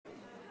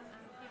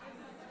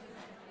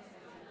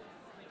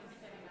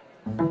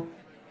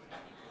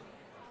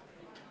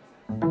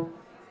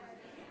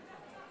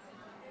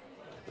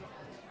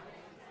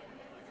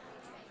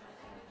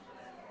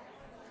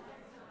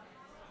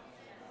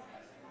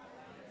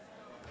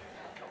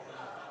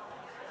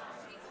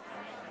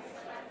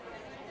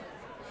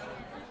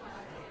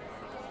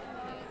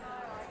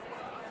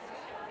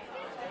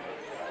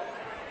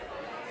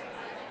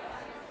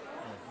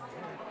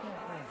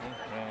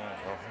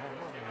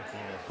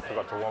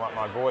to warm up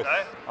my voice.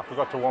 No? I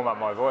forgot to warm up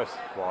my voice.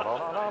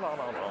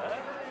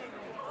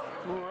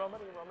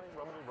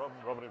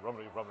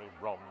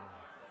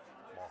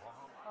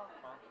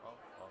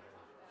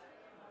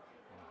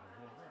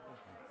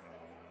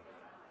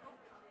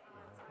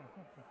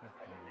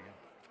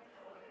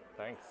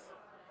 Thanks.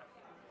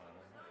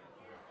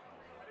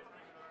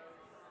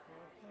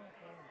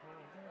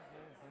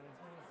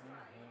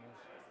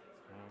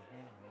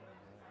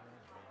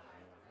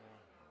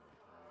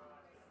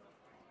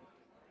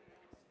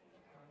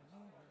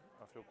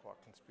 I feel quite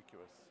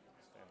conspicuous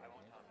standing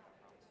here.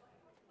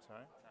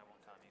 Sorry? No,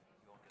 what time you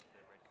won't get the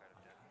red card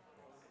of death.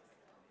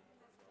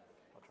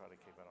 I'll try to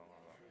keep it on.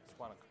 It's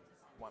 1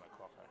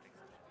 o'clock, I think.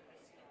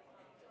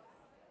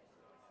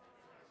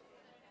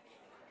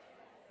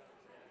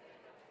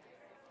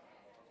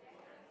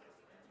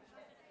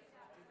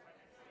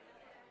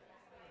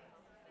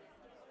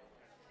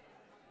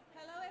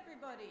 Hello,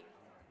 everybody.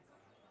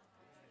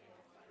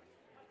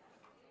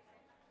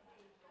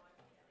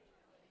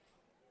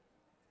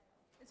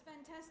 It's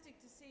fantastic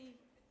to see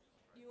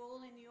you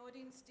all in the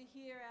audience to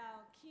hear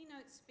our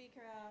keynote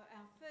speaker,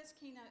 our first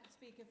keynote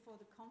speaker for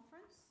the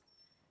conference.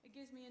 It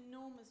gives me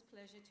enormous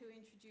pleasure to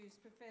introduce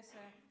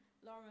Professor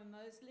Lorimer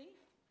Moseley.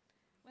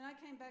 When I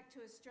came back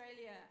to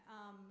Australia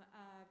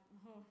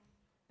more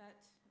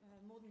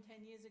than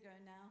 10 years ago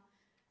now,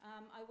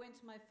 I went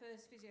to my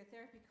first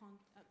physiotherapy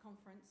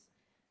conference,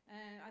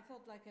 and I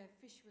felt like a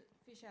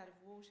fish out of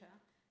water.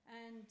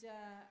 And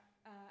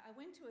I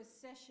went to a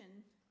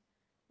session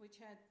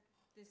which had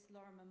this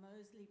Lorimer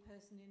Moseley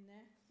person in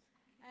there,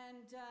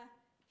 and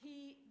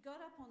he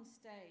got up on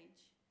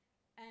stage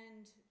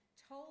and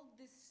told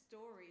this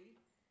story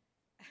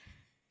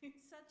in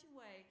such a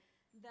way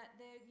that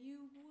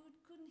you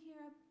couldn't hear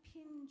a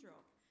pin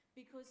drop,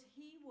 because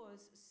he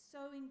was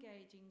so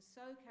engaging,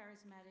 so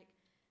charismatic,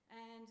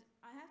 and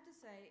I have to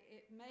say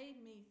it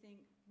made me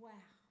think,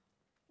 wow,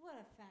 what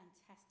a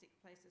fantastic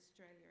place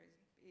Australia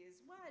is.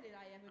 Why did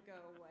I ever go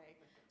away?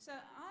 So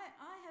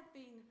I have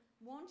been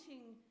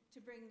wanting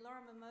to bring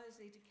Lorimer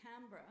Moseley to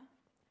Canberra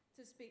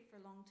to speak for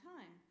a long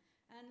time.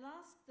 And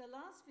the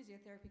last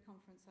physiotherapy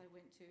conference I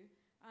went to,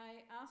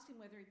 I asked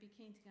him whether he'd be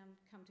keen to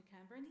come to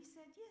Canberra, and he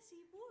said yes,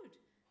 he would.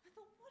 I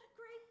thought, what a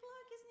great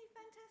bloke, isn't he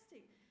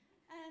fantastic?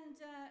 And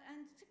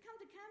to come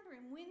to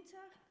Canberra in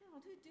winter,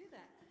 God, who'd do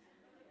that?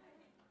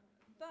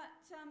 But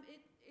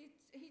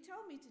he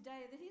told me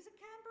today that he's a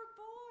Canberra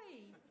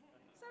boy,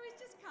 so he's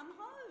just come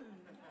home.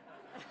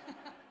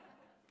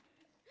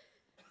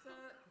 So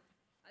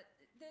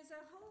there's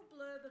a whole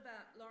blurb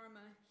about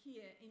Lorimer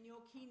here in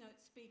your keynote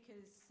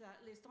speakers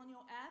list on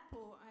your app,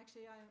 or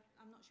actually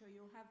I'm not sure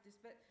you'll have this,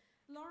 but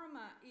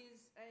Lorimer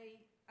is a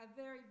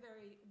very,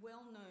 very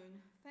well-known,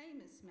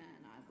 famous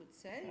man, I would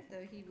say,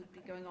 though he would be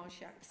going, oh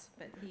shucks,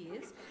 but he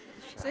is.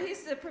 So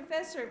he's the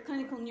Professor of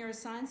Clinical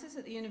Neurosciences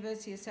at the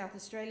University of South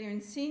Australia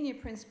and Senior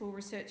Principal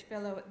Research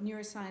Fellow at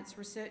Neuroscience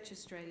Research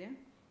Australia.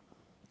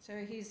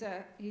 So he's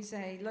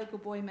a local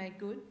boy made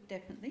good,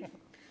 definitely.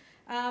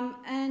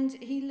 And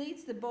he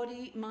leads the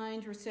Body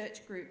Mind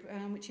Research Group,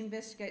 which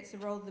investigates the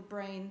role of the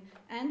brain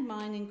and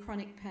mind in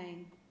chronic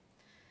pain.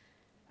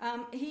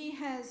 He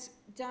has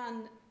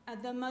done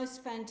the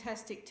most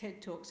fantastic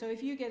TED Talk. So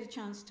if you get a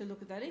chance to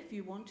look at that, if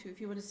you want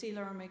to see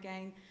Lorimer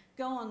again,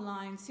 go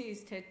online, see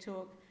his TED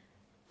Talk.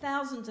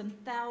 Thousands and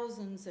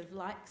thousands of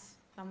likes,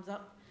 thumbs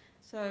up.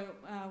 So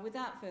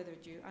without further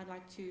ado, I'd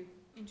like to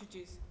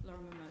introduce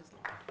Lorimer Moseley.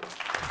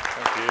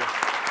 Thank you.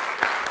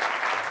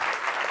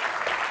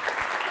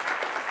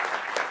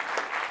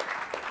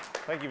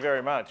 Thank you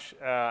very much.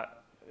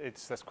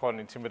 That's quite an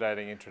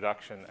intimidating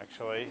introduction,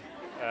 actually.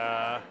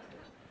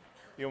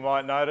 You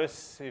might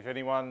notice, if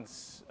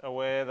anyone's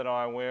aware, that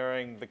I'm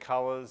wearing the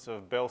colours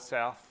of Bell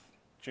South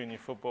Junior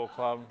Football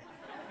Club,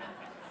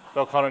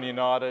 Belconnen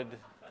United,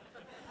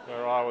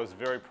 where I was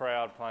very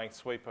proud playing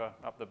sweeper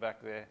up the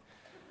back there.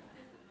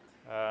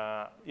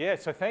 Yeah,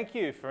 so thank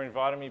you for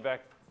inviting me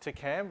back to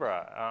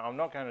Canberra. I'm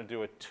not going to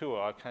do a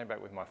tour. I came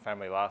back with my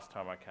family last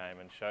time I came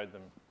and showed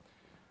them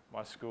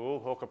my school,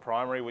 Hawker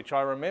Primary, which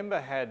I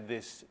remember had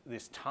this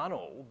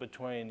tunnel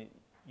between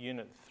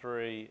Unit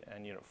 3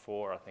 and Unit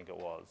 4, I think it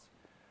was,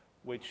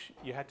 which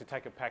you had to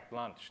take a packed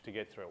lunch to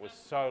get through. It was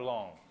so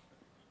long.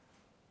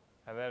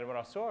 And then when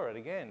I saw it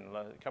again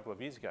a couple of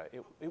years ago,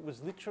 it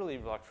was literally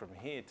like from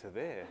here to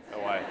there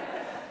away.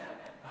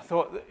 I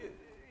thought,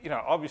 you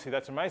know, obviously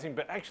that's amazing,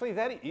 but actually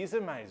that is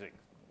amazing.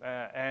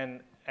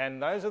 And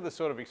those are the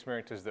sort of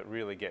experiences that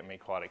really get me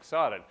quite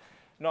excited.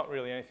 Not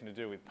really anything to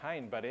do with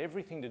pain, but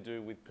everything to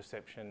do with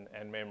perception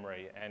and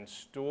memory and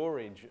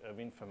storage of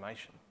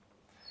information.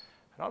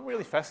 And I'm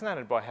really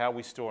fascinated by how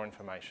we store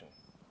information.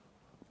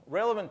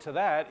 Relevant to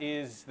that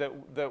is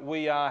that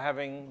we are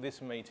having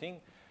this meeting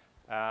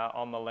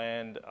on the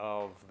land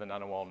of the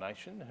Ngunnawal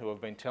Nation, who have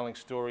been telling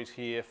stories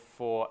here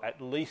for at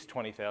least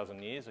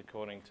 20,000 years,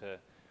 according to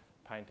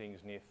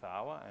paintings near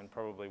Tharwa, and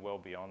probably well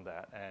beyond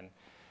that. And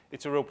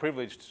it's a real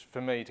privilege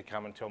for me to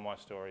come and tell my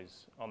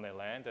stories on their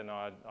land, and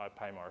I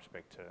pay my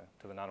respect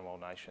to the Ngunnawal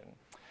Nation.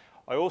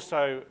 I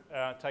also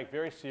take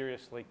very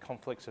seriously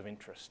conflicts of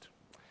interest.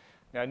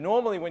 Now,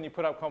 normally when you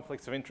put up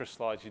conflicts of interest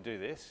slides, you do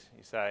this.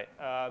 You say,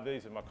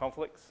 these are my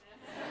conflicts.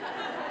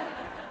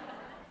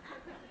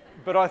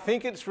 But I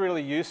think it's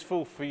really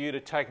useful for you to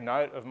take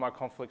note of my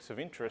conflicts of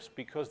interest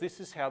because this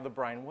is how the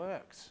brain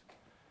works.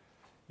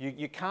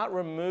 You can't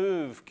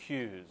remove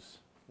cues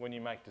when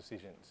you make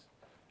decisions.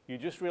 You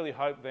just really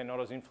hope they're not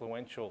as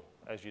influential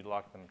as you'd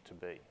like them to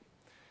be.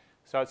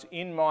 So it's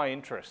in my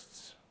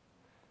interests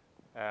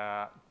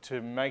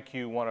to make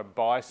you want to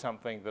buy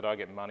something that I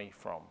get money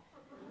from.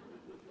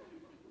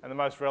 And the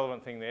most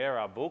relevant thing there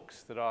are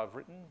books that I've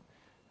written,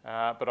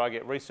 but I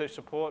get research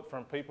support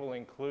from people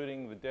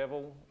including the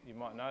devil, you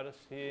might notice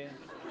here.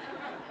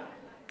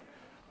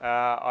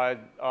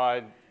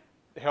 I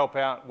help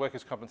out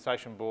workers'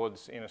 compensation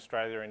boards in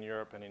Australia and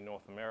Europe and in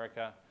North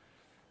America.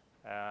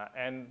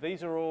 And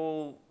these are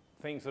all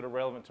things that are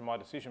relevant to my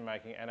decision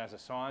making, and as a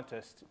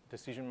scientist,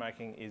 decision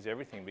making is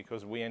everything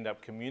because we end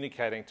up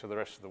communicating to the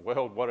rest of the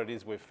world what it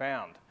is we've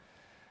found.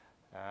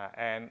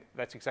 And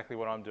that's exactly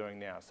what I'm doing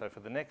now. So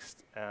for the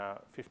next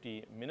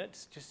 50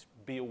 minutes, just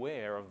be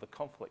aware of the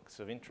conflicts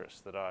of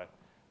interest that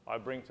I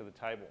bring to the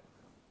table.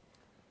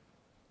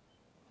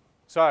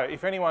 So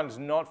if anyone's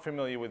not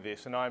familiar with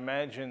this, and I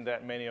imagine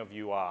that many of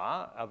you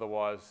are,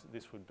 otherwise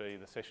this would be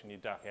the session you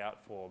duck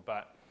out for,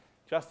 but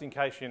just in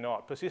case you're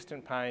not,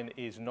 persistent pain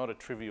is not a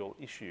trivial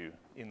issue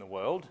in the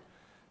world.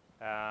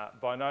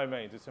 By no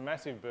means. It's a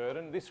massive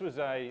burden. This was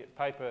a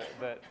paper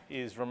that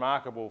is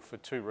remarkable for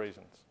two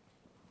reasons.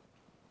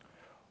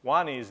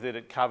 One is that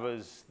it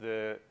covers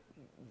the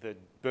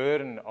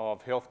burden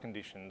of health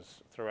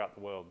conditions throughout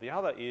the world. The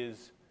other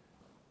is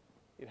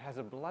it has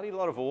a bloody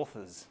lot of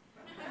authors.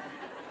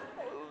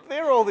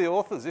 They're all the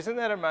authors. Isn't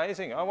that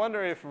amazing? I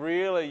wonder if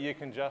really you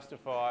can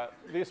justify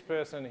this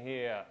person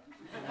here,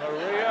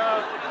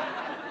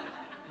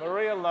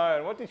 Maria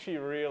Lone. What did she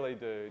really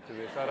do to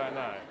this? I don't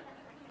know.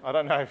 I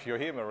don't know if you're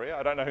here, Maria.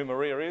 I don't know who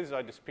Maria is.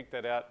 I just picked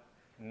that out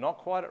not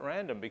quite at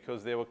random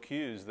because there were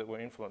cues that were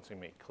influencing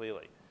me,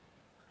 clearly,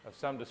 of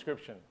some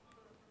description.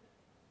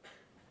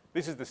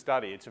 This is the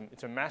study.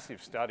 It's a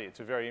massive study. It's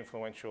a very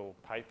influential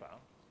paper.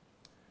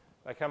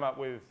 They come up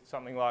with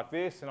something like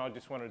this, and I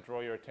just want to draw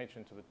your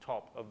attention to the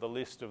top of the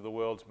list of the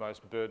world's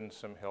most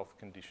burdensome health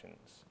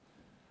conditions.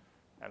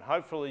 And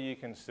hopefully you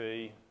can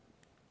see...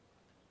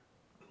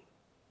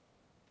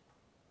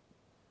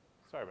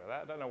 Sorry about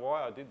that. I don't know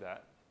why I did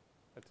that.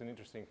 That's an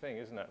interesting thing,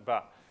 isn't it?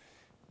 But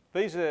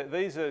these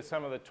are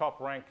some of the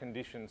top-ranked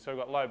conditions. So we've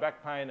got low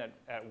back pain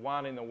at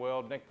 1 in the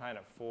world, neck pain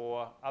at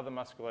 4, other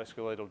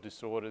musculoskeletal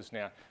disorders.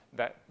 Now,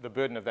 the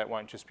burden of that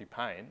won't just be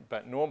pain,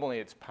 but normally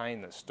it's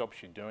pain that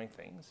stops you doing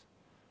things,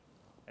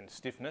 and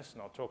stiffness,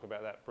 and I'll talk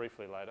about that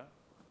briefly later.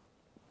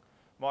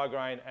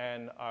 Migraine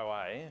and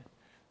OA.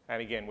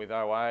 And again, with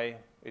OA,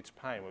 it's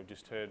pain. We've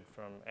just heard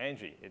from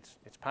Angie. It's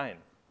pain.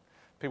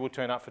 People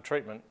turn up for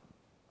treatment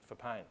for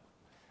pain.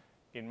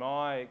 In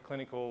my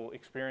clinical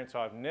experience,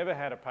 I've never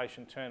had a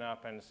patient turn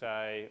up and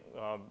say,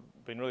 I've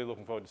been really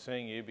looking forward to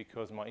seeing you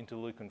because my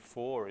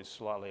interleukin-4 is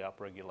slightly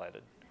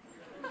upregulated.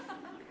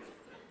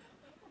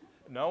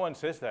 No one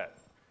says that.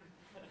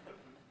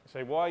 I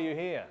say, why are you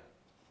here?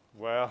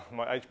 Well,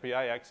 my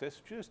HPA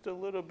axis, just a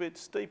little bit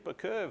steeper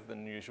curve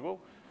than usual.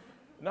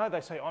 No,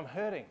 they say, I'm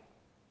hurting.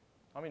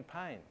 I'm in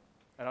pain.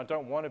 And I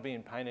don't want to be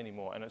in pain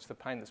anymore. And it's the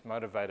pain that's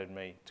motivated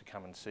me to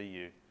come and see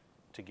you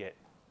to get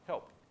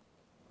help.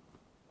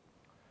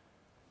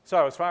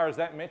 So as far as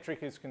that metric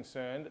is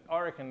concerned, I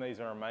reckon these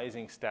are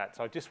amazing stats.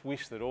 I just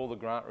wish that all the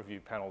grant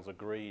review panels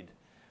agreed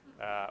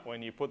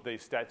when you put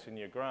these stats in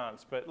your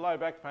grants. But low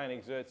back pain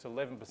exerts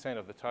 11%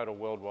 of the total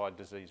worldwide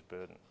disease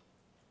burden.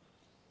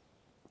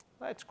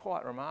 That's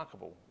quite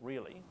remarkable,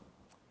 really.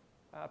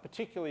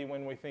 Particularly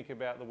when we think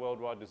about the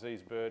worldwide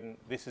disease burden.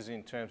 This is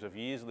in terms of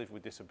years lived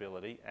with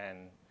disability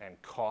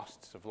and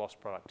costs of lost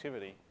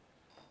productivity.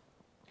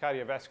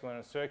 Cardiovascular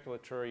and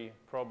circulatory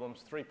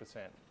problems, 3%.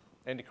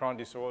 Endocrine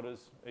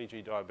disorders,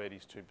 e.g.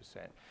 diabetes, 2%.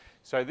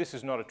 So this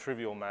is not a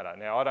trivial matter.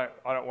 Now,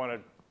 I don't want to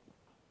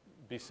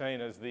be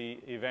seen as the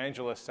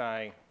evangelist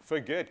saying,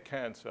 forget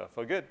cancer,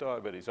 forget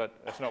diabetes.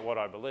 That's not what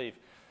I believe.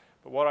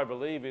 But what I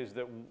believe is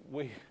that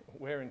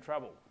we're in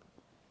trouble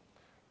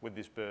with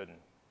this burden,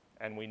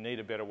 and we need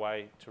a better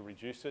way to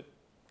reduce it.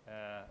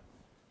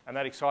 And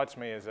that excites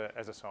me as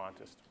a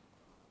scientist.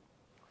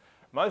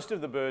 Most of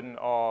the burden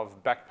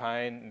of back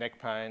pain,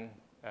 neck pain,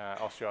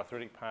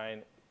 osteoarthritic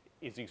pain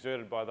is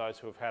exerted by those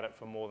who have had it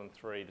for more than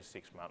 3 to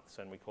 6 months,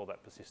 and we call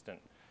that persistent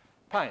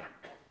pain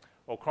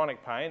or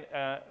chronic pain.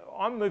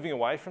 I'm moving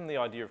away from the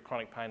idea of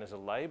chronic pain as a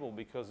label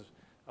because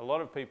a lot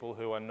of people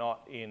who are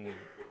not in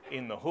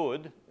the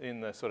hood,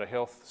 in the sort of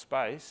health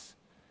space,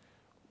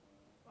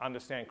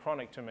 understand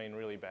chronic to mean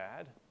really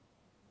bad,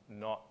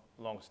 not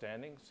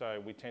long-standing.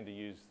 So we tend to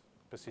use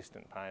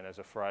persistent pain as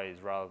a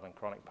phrase rather than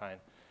chronic pain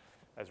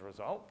as a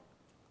result.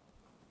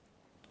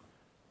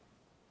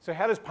 So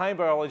how does pain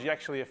biology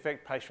actually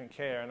affect patient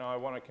care? And I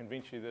want to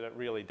convince you that it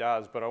really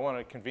does, but I want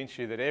to convince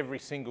you that every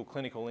single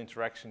clinical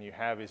interaction you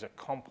have is a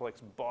complex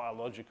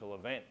biological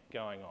event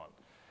going on.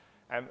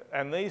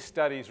 And these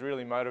studies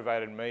really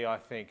motivated me, I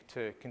think,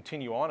 to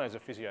continue on as a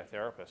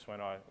physiotherapist when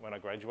I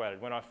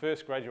graduated. When I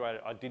first graduated,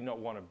 I did not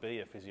want to be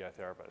a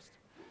physiotherapist.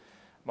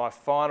 My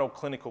final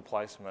clinical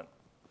placement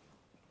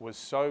was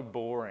so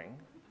boring,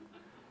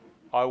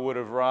 I would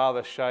have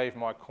rather shaved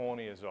my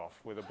corneas off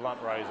with a blunt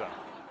razor.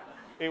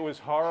 It was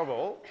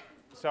horrible,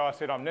 so I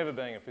said, I'm never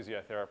being a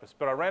physiotherapist.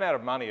 But I ran out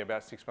of money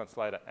about 6 months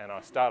later, and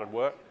I started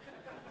work.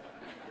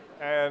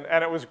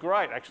 And it was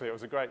great, actually. It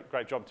was a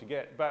great job to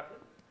get. But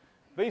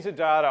these are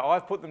data,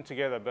 I've put them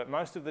together, but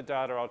most of the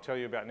data I'll tell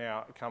you about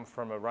now come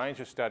from a range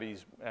of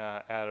studies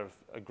out of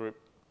a group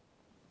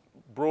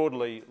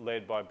broadly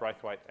led by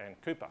Braithwaite and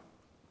Cooper.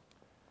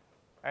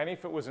 And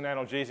if it was an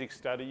analgesic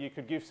study, you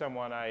could give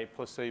someone a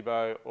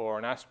placebo or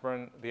an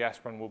aspirin. The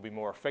aspirin will be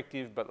more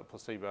effective, but the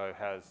placebo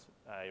has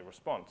a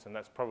response, and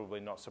that's probably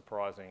not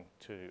surprising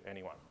to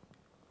anyone.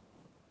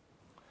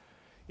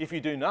 If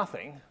you do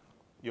nothing,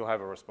 you'll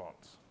have a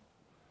response.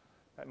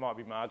 That might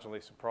be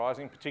marginally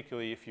surprising,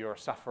 particularly if you're a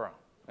sufferer.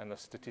 And the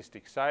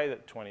statistics say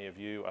that 20 of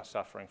you are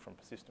suffering from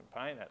persistent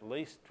pain, at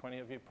least 20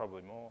 of you,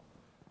 probably more.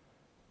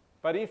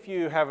 But if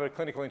you have a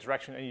clinical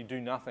interaction and you do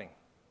nothing,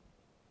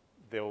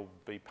 there'll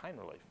be pain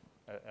relief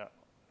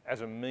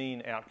as a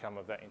mean outcome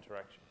of that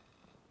interaction.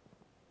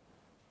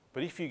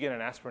 But if you get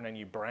an aspirin and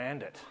you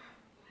brand it,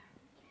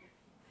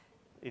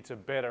 it's a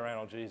better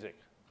analgesic.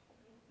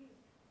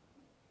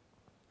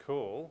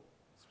 Cool.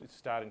 It's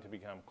starting to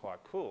become quite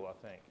cool,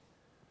 I think.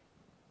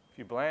 If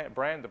you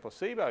brand the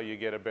placebo, you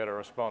get a better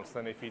response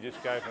than if you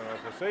just gave them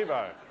a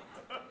placebo.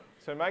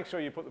 So make sure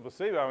you put the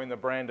placebo in the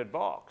branded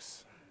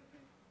box.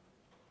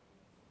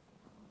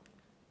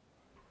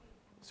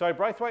 So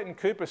Braithwaite and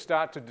Cooper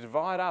start to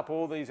divide up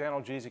all these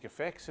analgesic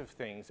effects of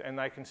things, and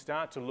they can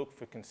start to look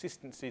for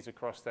consistencies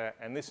across that.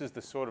 And this is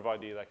the sort of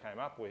idea they came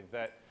up with,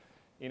 that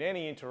in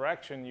any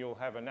interaction you'll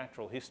have a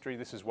natural history.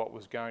 This is what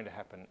was going to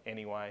happen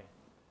anyway.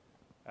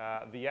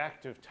 The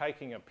act of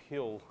taking a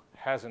pill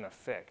has an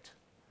effect.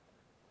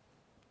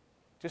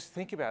 Just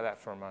think about that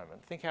for a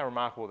moment. Think how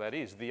remarkable that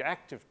is. The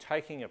act of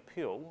taking a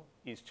pill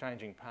is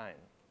changing pain.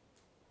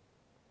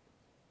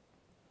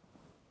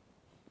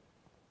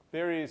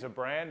 There is a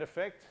brand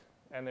effect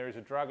and there is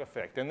a drug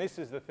effect. And this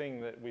is the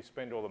thing that we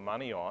spend all the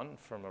money on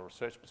from a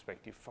research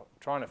perspective,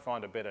 trying to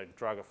find a better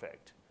drug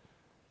effect.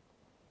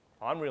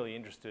 I'm really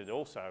interested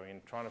also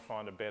in trying to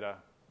find a better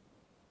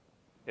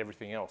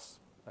everything else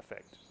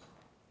effect.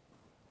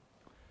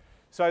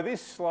 So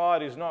this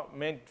slide is not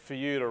meant for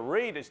you to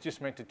read, it's just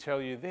meant to tell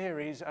you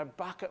there is a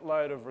bucket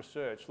load of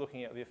research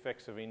looking at the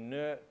effects of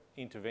inert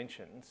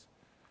interventions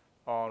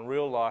on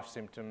real life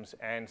symptoms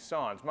and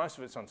signs. Most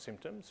of it's on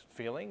symptoms,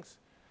 feelings,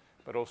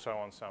 but also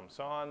on some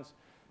signs.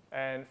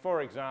 And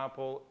for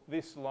example,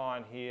 this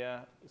line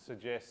here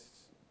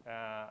suggests,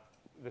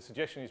 the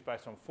suggestion is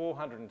based on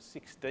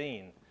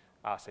 416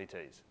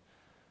 RCTs.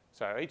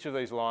 So each of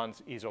these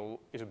lines is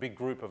a big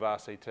group of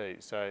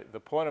RCTs. So the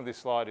point of this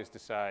slide is to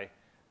say,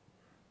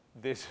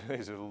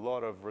 there's a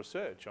lot of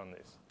research on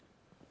this.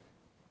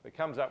 It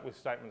comes up with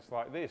statements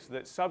like this,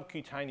 that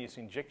subcutaneous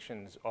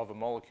injections of a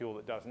molecule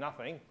that does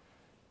nothing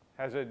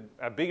has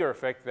a bigger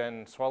effect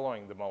than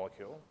swallowing the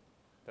molecule.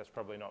 That's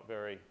probably not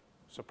very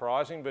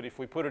surprising, but if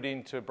we put it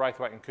into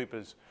Braithwaite and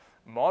Cooper's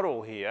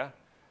model here,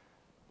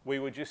 we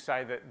would just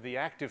say that the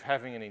act of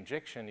having an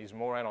injection is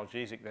more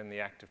analgesic than the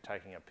act of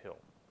taking a pill.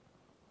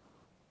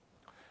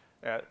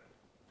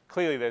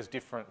 Clearly there's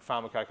different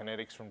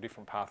pharmacokinetics from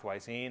different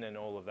pathways in and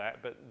all of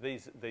that, but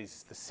the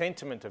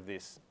sentiment of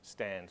this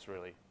stands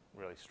really,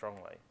 really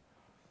strongly.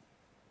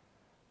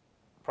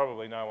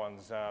 Probably no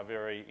one's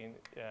very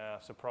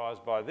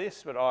surprised by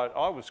this, but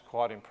I was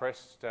quite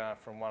impressed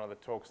from one of the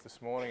talks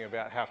this morning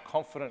about how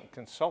confident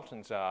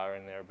consultants are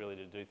in their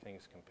ability to do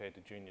things compared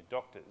to junior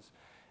doctors.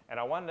 And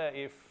I wonder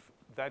if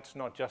that's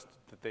not just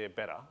that they're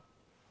better,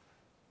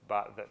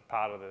 but that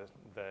part of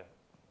the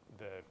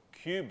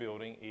queue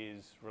building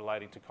is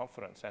relating to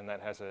confidence, and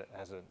that has a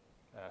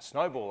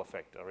snowball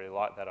effect. I really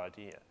like that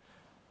idea.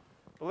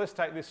 But let's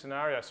take this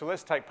scenario. So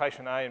let's take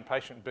patient A and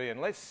patient B,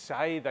 and let's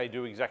say they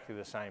do exactly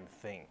the same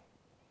thing,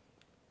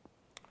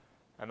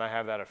 and they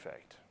have that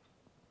effect.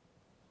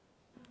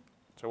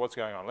 So what's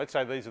going on? Let's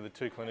say these are the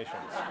two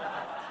clinicians.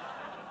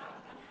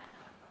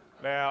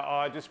 Now,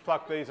 I just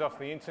plucked these off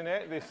the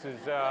internet. This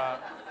is a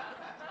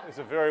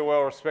very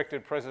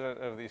well-respected president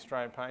of the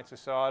Australian Pain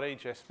Society,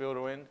 Jess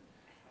Bilderwind.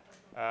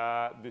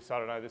 I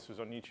don't know, this was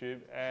on YouTube,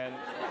 and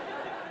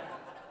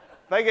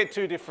they get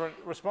two different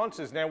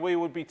responses. Now, we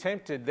would be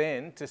tempted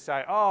then to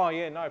say, oh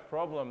yeah, no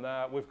problem,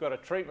 we've got a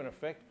treatment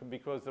effect,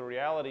 because the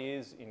reality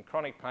is in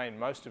chronic pain,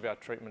 most of our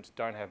treatments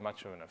don't have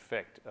much of an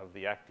effect of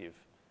the active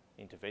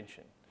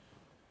intervention.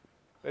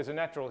 There's a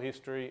natural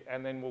history,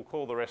 and then we'll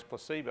call the rest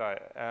placebo.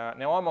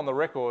 Now, I'm on the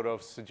record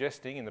of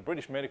suggesting in the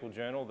British Medical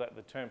Journal that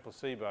the term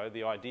placebo,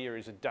 the idea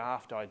is a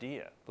daft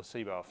idea,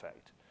 placebo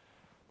effect,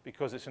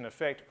 because it's an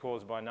effect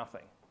caused by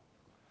nothing,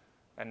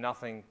 and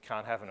nothing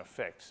can't have an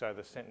effect, so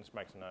the sentence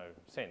makes no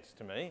sense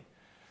to me.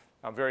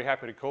 I'm very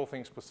happy to call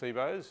things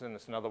placebos, and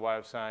it's another way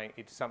of saying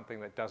it's something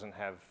that doesn't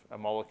have a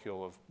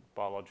molecule of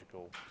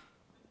biological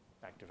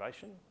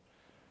activation.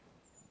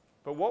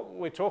 But what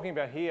we're talking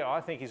about here,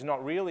 I think, is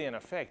not really an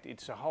effect.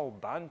 It's a whole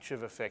bunch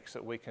of effects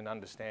that we can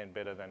understand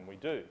better than we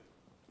do.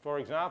 For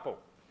example,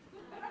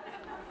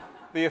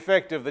 the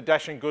effect of the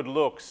dashing good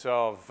looks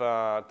of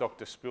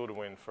Dr.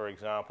 Spilderwin, for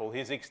example,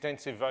 his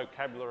extensive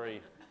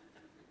vocabulary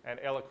and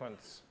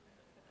eloquence.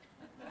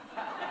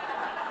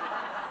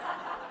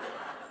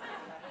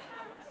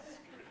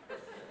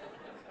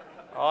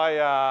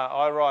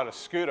 I ride a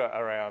scooter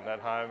around at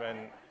home,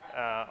 and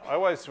I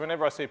always,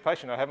 whenever I see a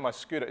patient, I have my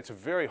scooter. It's a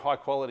very high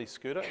quality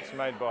scooter. It's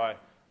made by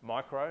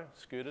Micro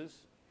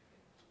Scooters.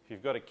 If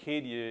you've got a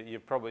kid, you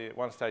probably, at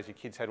one stage, your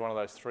kids had one of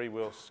those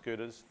 3-wheel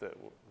scooters.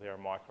 They're a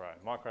Micro.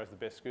 Micro is the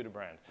best scooter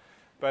brand.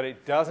 But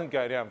it doesn't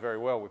go down very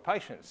well with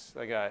patients.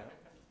 They go,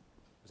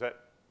 is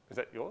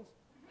that yours?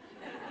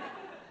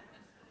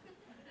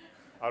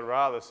 I'd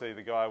rather see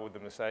the guy with the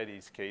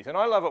Mercedes keys. And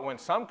I love it when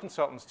some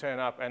consultants turn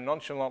up and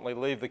nonchalantly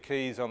leave the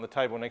keys on the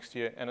table next to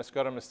you, and it's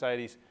got a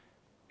Mercedes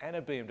and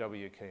a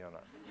BMW key on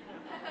it.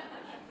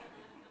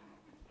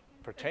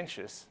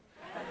 Pretentious.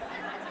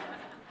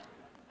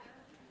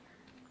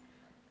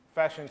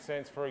 Fashion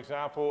sense, for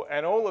example,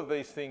 and all of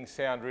these things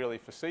sound really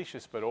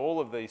facetious, but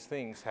all of these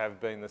things have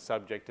been the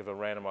subject of a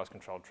randomised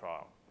controlled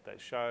trial that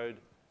showed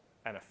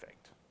an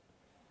effect.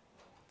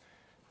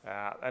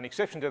 An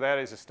exception to that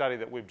is a study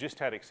that we've just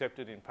had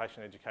accepted in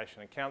patient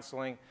education and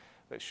counselling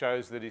that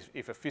shows that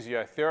if a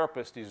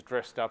physiotherapist is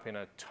dressed up in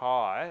a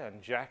tie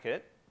and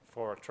jacket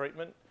for a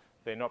treatment,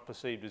 they're not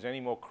perceived as any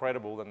more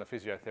credible than the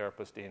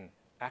physiotherapist in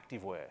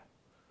activewear.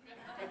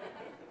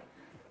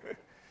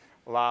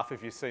 Laugh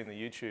if you've seen the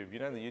YouTube. You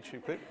know the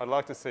YouTube clip? I'd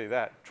like to see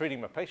that.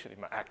 Treating my patient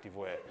in my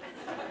activewear.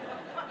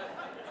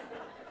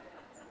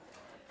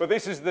 But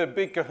this is the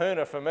big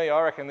kahuna for me.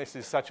 I reckon this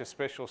is such a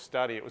special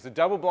study. It was a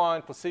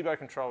double-blind,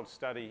 placebo-controlled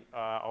study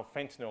of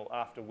fentanyl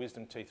after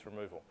wisdom teeth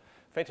removal.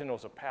 Fentanyl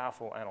is a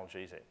powerful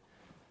analgesic.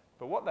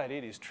 But what they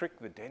did is trick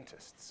the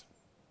dentists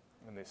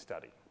in this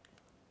study.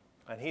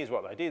 And here's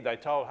what they did. They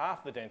told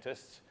half the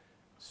dentists,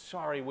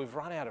 sorry, we've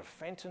run out of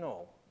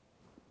fentanyl.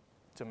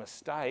 It's a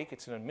mistake.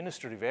 It's an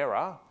administrative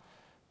error.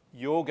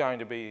 You're going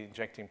to be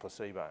injecting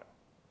placebo.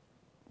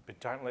 But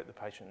don't let the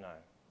patient know.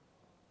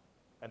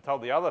 And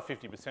told the other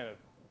 50% of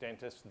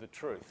dentists the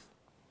truth.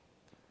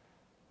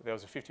 There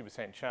was a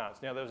 50% chance.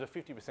 Now, there was a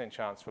 50%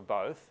 chance for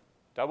both,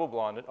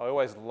 double-blinded. I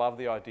always love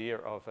the idea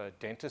of a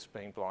dentist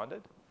being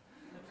blinded.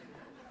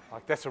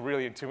 Like, that's a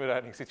really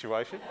intimidating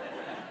situation.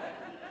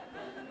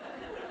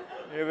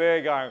 You're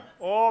there going,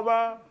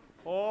 Orba,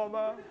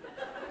 Orba.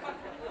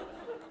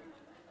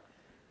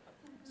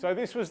 So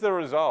this was the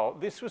result.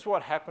 This was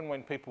what happened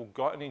when people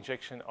got an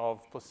injection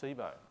of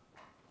placebo.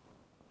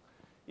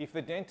 If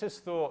the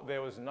dentist thought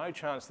there was no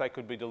chance they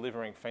could be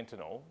delivering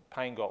fentanyl,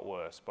 pain got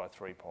worse by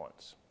 3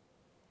 points.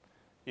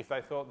 If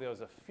they thought there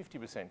was a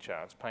 50%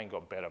 chance, pain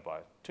got better by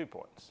 2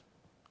 points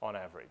on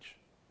average.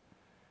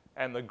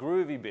 And the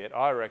groovy bit,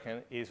 I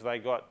reckon, is they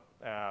got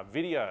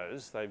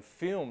videos, they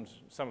filmed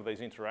some of these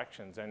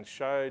interactions and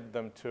showed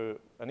them to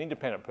an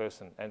independent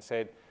person and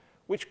said,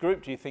 which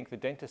group do you think the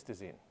dentist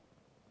is in?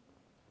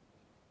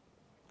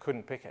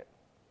 Couldn't pick it.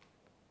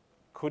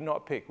 Could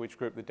not pick which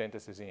group the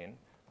dentist is in.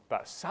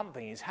 But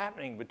something is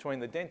happening between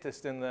the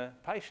dentist and the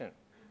patient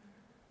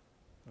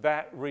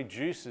that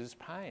reduces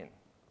pain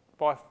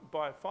by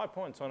 5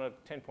 points on a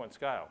 10-point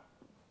scale.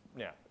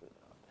 Now,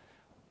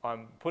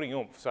 I'm putting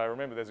oomph, so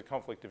remember there's a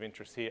conflict of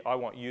interest here. I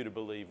want you to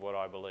believe what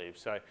I believe.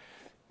 So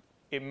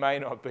it may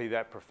not be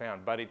that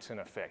profound, but it's an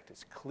effect.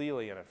 It's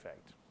clearly an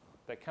effect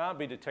that can't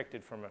be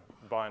detected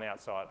by an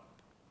outsider.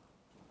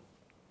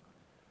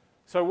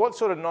 So what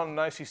sort of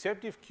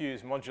non-nociceptive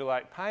cues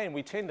modulate pain?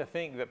 We tend to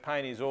think that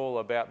pain is all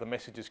about the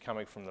messages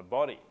coming from the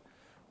body.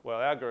 Well,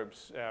 our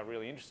group's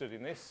really interested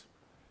in this.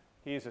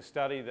 Here's a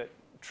study that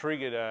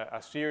triggered a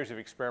series of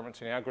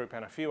experiments in our group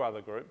and a few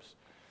other groups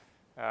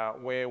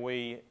where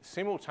we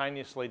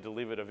simultaneously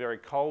delivered a very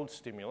cold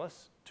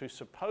stimulus to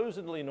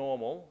supposedly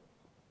normal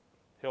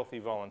healthy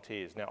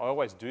volunteers. Now, I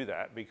always do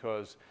that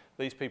because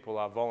these people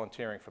are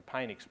volunteering for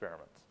pain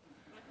experiments.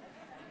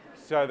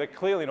 So they're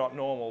clearly not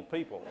normal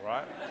people,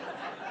 right?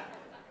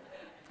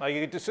 Like,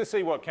 you can just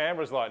see what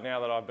Canberra's like now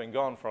that I've been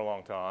gone for a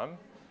long time.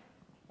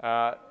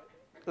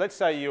 Let's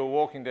say you were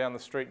walking down the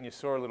street and you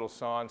saw a little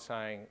sign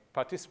saying,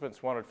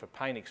 participants wanted for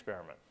pain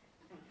experiment.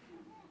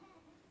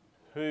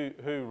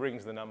 Who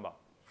rings the number?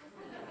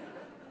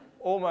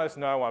 Almost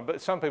no one, but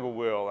some people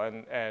will.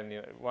 And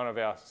you know, one of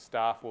our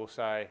staff will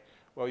say,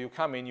 well, you'll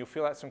come in, you'll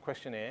fill out some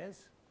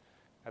questionnaires,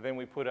 and then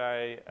we put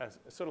a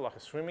sort of like a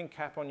swimming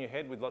cap on your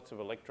head with lots of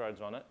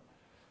electrodes on it.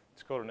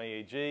 It's called an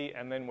EEG,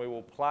 and then we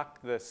will pluck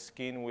the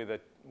skin with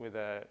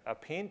a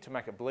pin to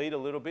make it bleed a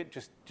little bit,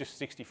 just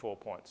 64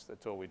 points,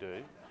 that's all we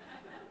do.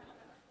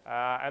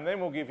 And then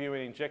we'll give you an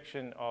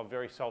injection of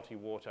very salty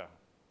water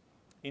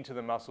into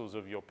the muscles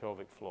of your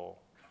pelvic floor.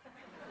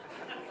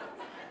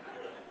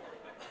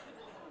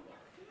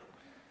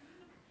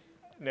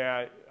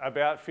 Now,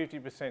 about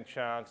 50%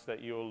 chance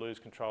that you'll lose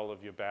control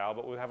of your bowel,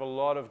 but we'll have a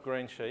lot of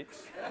green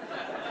sheets.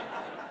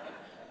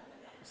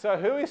 So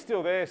who is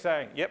still there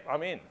saying, yep,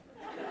 I'm in?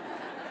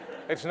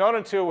 It's not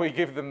until we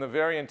give them the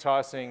very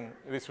enticing,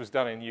 this was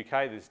done in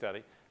UK, this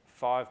study,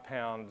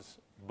 £5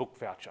 book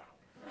voucher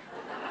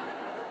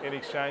in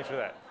exchange for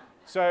that.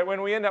 So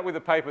when we end up with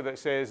a paper that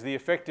says the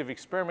effect of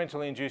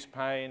experimentally induced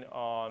pain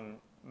on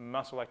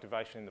muscle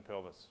activation in the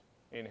pelvis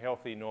in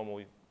healthy,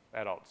 normal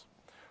adults,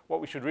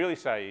 what we should really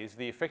say is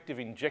the effect of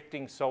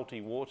injecting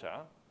salty water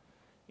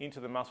into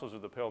the muscles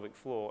of the pelvic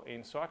floor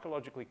in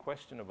psychologically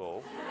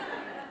questionable,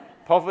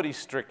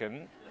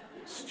 poverty-stricken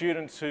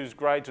students whose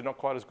grades are not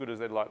quite as good as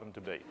they'd like them to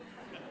be.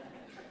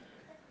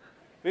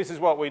 This is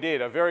what we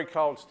did, a very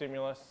cold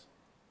stimulus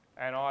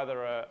and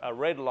either a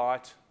red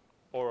light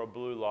or a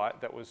blue light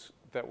that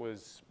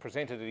was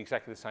presented at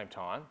exactly the same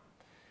time.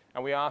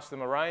 And we asked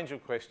them a range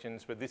of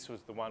questions, but this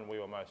was the one we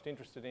were most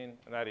interested in,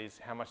 and that is,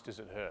 how much does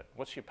it hurt?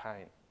 What's your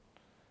pain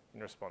in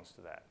response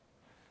to that?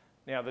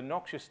 Now, the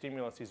noxious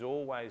stimulus is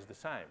always the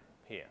same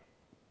here.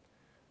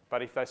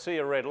 But if they see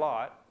a red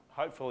light,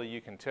 hopefully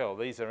you can tell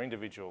these are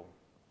individual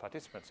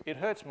participants. It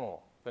hurts more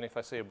than if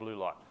they see a blue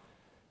light.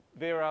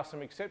 There are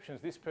some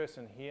exceptions. This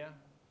person here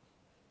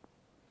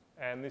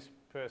and this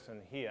person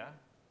here,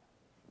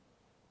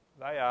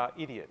 they are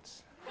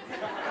idiots.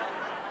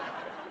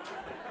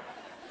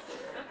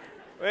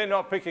 They're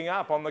not picking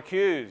up on the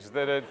cues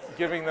that are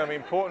giving them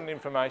important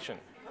information.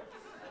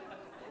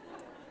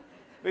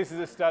 This is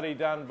a study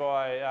done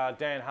by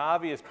Dan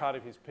Harvey as part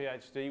of his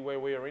PhD, where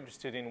we are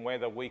interested in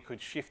whether we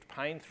could shift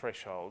pain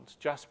thresholds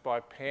just by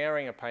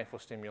pairing a painful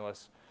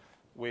stimulus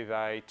with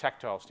a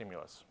tactile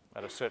stimulus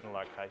at a certain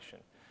location.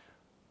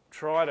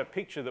 Try to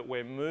picture that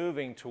we're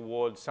moving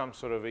towards some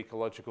sort of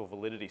ecological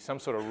validity, some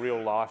sort of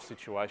real life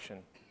situation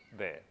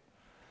there.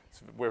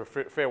 So we're a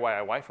fair way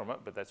away from it,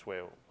 but that's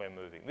where we're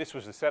moving. This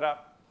was the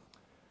setup.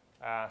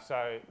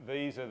 So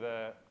these are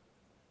the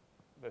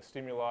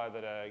stimuli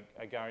that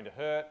are going to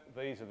hurt.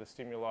 These are the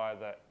stimuli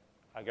that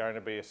are going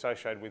to be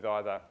associated with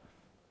either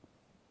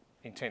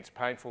intense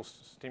painful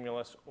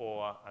stimulus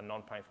or a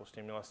non-painful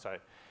stimulus. So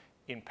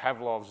in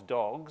Pavlov's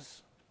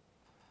dogs,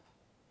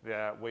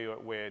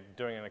 we're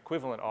doing an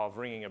equivalent of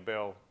ringing a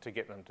bell to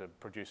get them to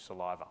produce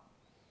saliva.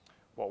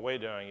 What we're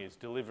doing is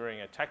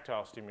delivering a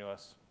tactile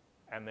stimulus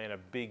and then a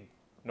big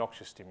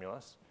noxious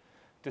stimulus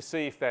to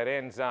see if that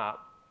ends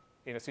up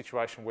in a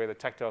situation where the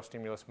tactile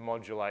stimulus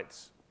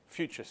modulates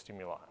future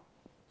stimuli.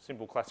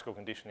 Simple classical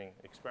conditioning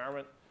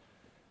experiment.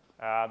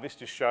 This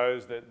just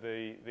shows that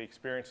the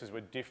experiences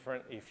were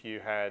different if you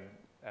had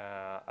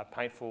a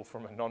painful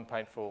from a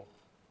non-painful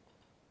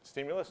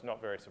stimulus. Not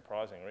very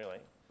surprising, really.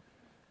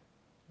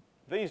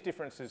 These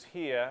differences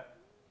here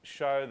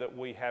show that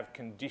we have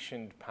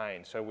conditioned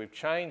pain. So we've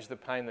changed the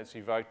pain that's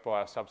evoked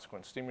by a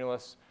subsequent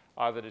stimulus,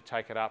 either to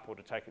take it up or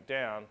to take it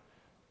down,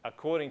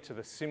 according to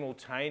the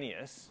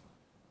simultaneous,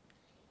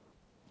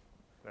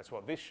 that's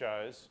what this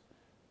shows,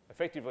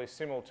 effectively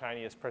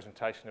simultaneous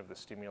presentation of the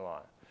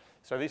stimuli.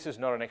 So this is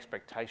not an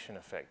expectation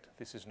effect.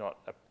 This is not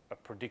a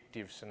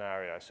predictive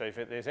scenario. So if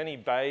there's any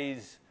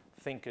Bayes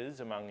thinkers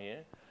among you,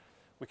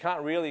 we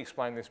can't really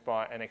explain this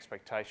by an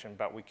expectation,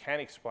 but we can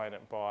explain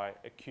it by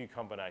a Q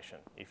combination.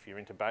 If you're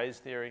into Bayes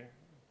theory,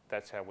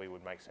 that's how we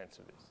would make sense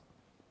of this.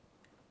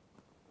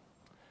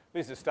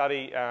 This is a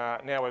study.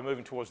 Now we're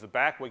moving towards the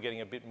back. We're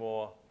getting a bit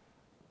more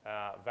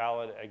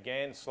valid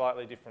again.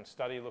 Slightly different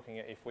study looking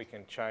at if we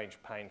can change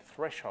pain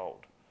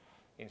threshold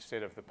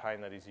instead of the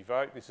pain that is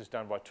evoked. This is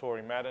done by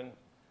Tori Madden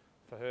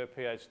for her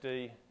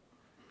PhD.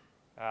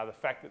 The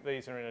fact that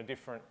these are in a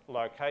different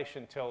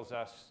location tells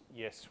us,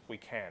 yes, we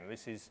can.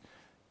 This is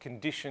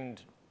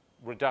conditioned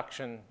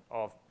reduction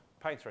of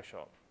pain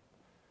threshold.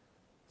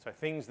 So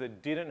things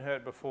that didn't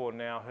hurt before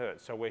now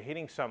hurt. So we're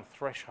hitting some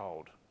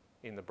threshold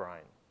in the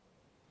brain.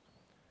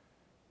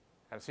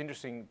 And it's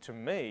interesting to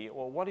me,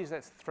 well, what is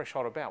that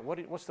threshold about?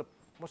 What's the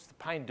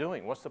pain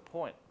doing? What's the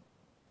point?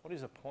 What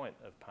is the point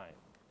of pain?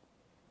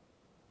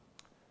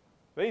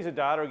 These are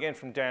data, again,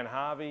 from Dan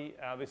Harvey.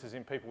 This is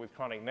in people with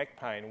chronic neck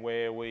pain,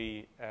 where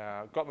we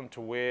got them to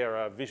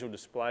wear a visual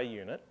display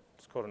unit.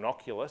 It's called an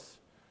oculus,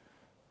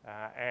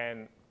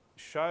 and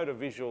showed a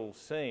visual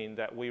scene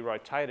that we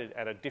rotated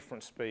at a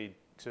different speed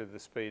to the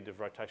speed of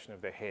rotation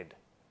of their head.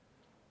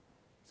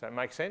 Does that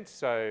make sense?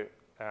 So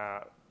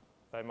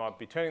they might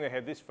be turning their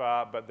head this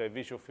far, but their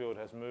visual field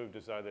has moved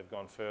as though they've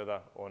gone further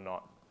or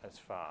not as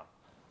far.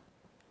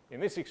 In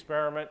this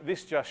experiment,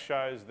 this just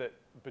shows that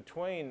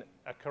between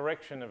a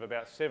correction of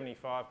about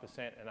 75%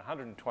 and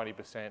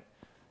 120%,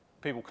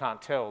 people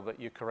can't tell that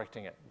you're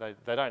correcting it.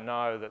 They don't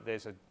know that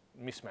there's a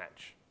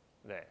mismatch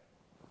there.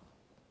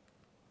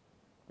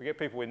 We get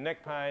people with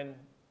neck pain,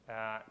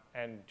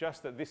 and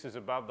just that this is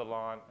above the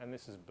line and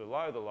this is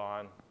below the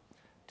line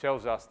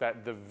tells us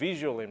that the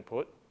visual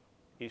input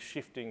is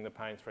shifting the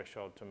pain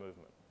threshold to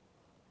movement.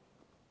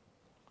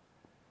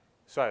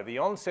 So the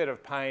onset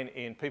of pain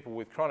in people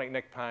with chronic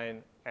neck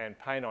pain and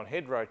pain on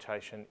head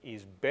rotation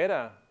is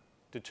better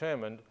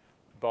determined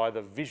by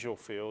the visual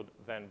field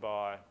than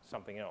by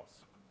something else,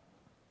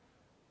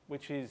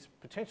 which is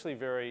potentially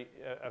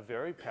a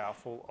very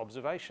powerful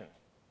observation.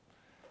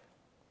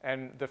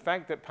 And the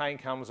fact that pain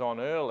comes on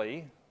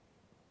early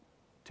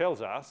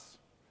tells us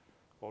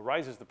or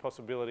raises the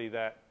possibility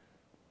that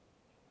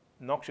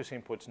noxious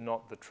input's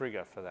not the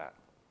trigger for that.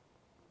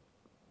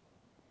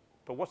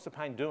 But what's the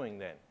pain doing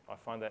then? I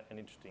find that an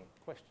interesting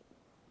question.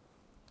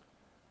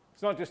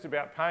 It's not just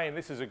about pain.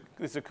 This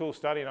is a cool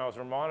study, and I was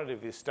reminded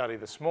of this study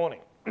this morning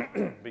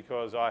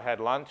because I had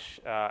lunch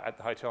at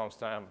the hotel I'm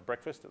staying,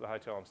 breakfast at the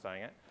hotel I'm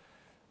staying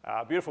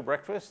at. Beautiful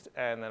breakfast,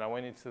 and then I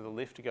went into the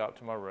lift to go up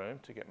to my room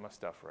to get my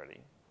stuff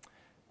ready.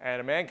 And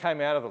a man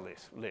came out of the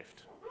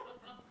lift,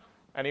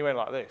 and he went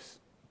like this.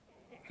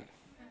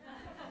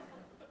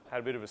 Had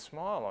a bit of a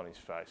smile on his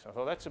face. I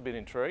thought, that's a bit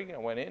intriguing. I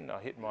went in,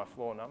 I hit my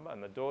floor number,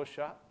 and the door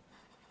shut.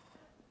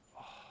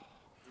 Oh.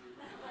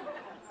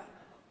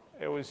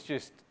 It was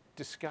just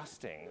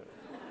disgusting.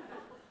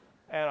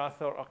 And I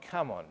thought, oh,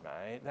 come on,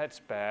 mate, that's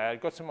bad.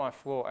 Got to my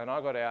floor, and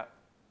I got out,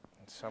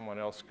 and someone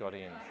else got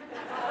in.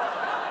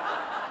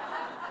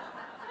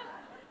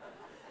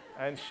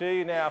 And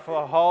she now,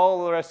 for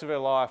the rest of her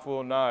life,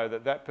 will know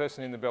that that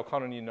person in the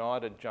Belconnen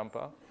United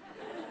jumper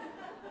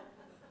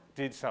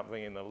did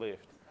something in the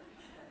lift.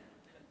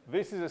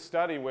 This is a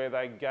study where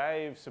they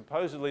gave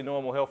supposedly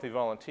normal healthy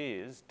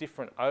volunteers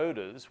different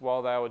odours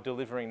while they were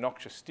delivering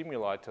noxious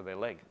stimuli to their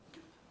leg.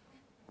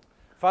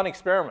 Fun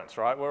experiments,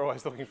 right? We're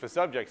always looking for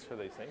subjects for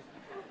these things.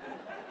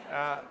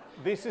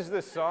 This is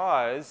the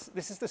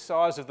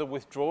size of the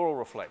withdrawal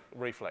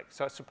reflex.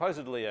 So it's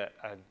supposedly a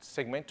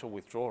segmental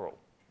withdrawal.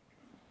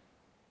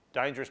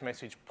 Dangerous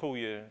message, pull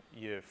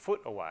your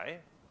foot away.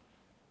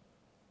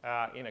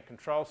 In a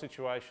control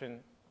situation,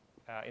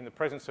 in the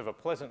presence of a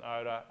pleasant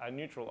odour, a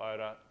neutral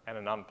odour, and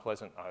an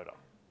unpleasant odour.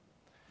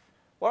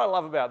 What I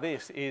love about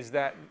this is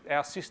that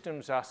our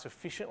systems are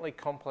sufficiently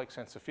complex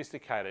and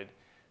sophisticated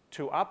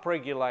to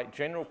upregulate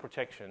general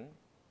protection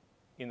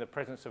in the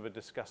presence of a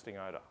disgusting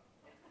odour.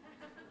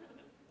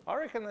 I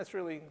reckon that's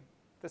really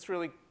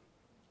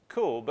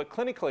cool, but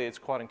clinically it's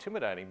quite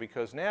intimidating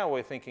because now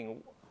we're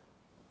thinking,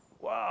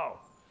 wow,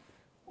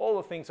 all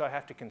the things I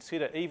have to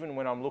consider even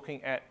when I'm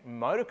looking at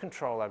motor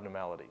control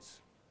abnormalities.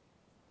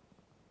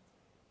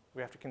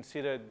 We have to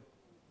consider,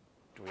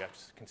 do we have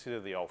to consider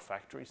the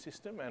olfactory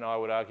system? And I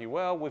would argue,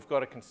 well, we've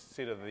got to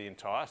consider the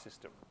entire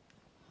system.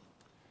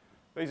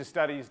 These are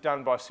studies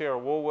done by Sarah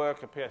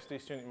Warwork, a PhD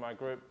student in my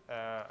group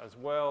as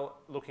well,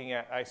 looking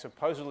at a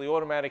supposedly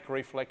automatic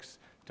reflex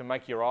to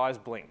make your eyes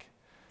blink.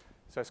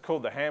 So it's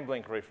called the hand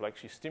blink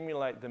reflex. You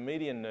stimulate the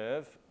median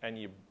nerve and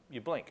you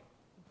blink.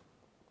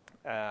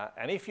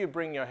 And if you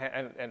bring your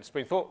hand, and it's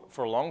been thought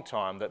for a long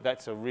time that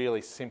that's a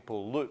really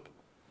simple loop,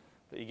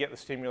 that you get the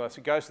stimulus,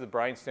 it goes to the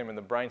brainstem, and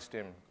the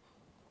brainstem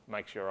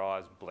makes your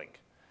eyes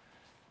blink.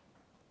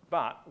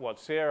 But what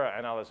Sarah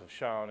and others have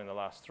shown in the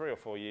last 3 or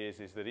 4 years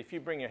is that if you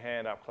bring your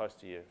hand up close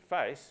to your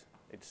face,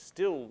 it's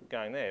still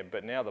going there,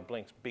 but now the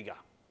blink's bigger.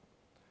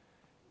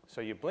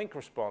 So your blink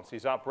response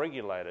is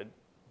upregulated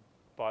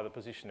by the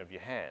position of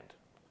your hand.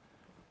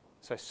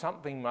 So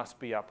something must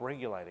be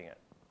upregulating it.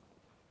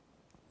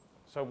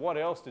 So what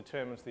else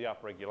determines the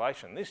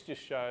upregulation? This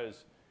just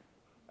shows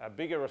a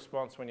bigger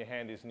response when your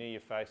hand is near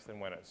your face than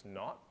when it's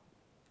not.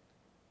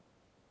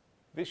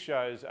 This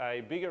shows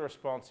a bigger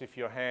response if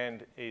your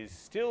hand is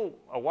still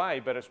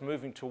away but it's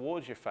moving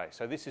towards your face.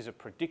 So this is a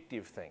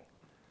predictive thing.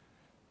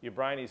 Your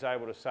brain is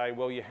able to say,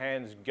 well, your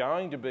hand's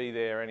going to be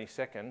there any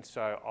second,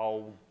 so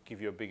I'll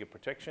give you a bigger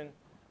protection.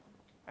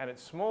 And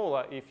it's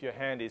smaller if your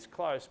hand is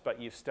close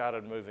but you've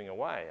started moving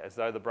away, as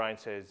though the brain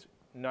says,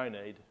 no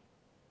need.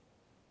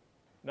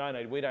 No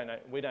need, we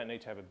don't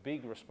need to have a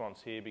big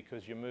response here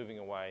because you're moving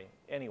away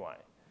anyway.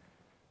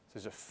 So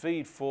there's a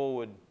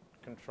feed-forward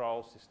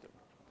control system.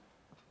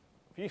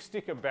 If you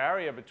stick a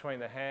barrier between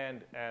the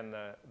hand and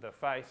the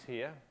face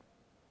here,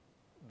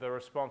 the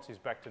response is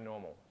back to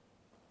normal.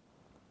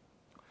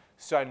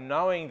 So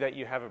knowing that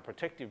you have a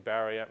protective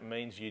barrier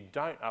means you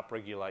don't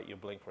upregulate your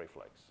blink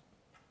reflex.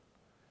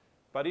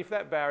 But if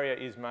that barrier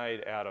is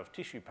made out of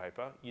tissue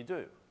paper, you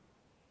do.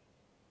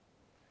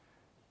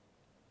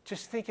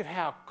 Just think of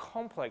how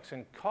complex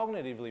and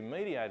cognitively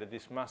mediated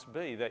this must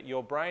be, that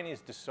your brain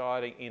is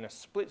deciding in a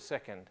split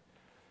second,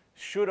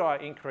 should I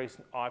increase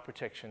eye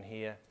protection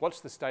here? What's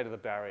the state of the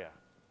barrier?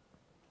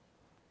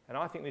 And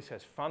I think this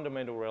has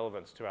fundamental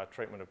relevance to our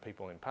treatment of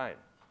people in pain,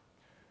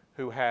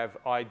 who have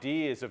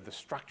ideas of the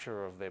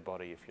structure of their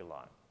body, if you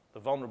like, the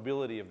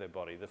vulnerability of their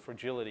body, the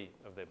fragility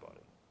of their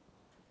body.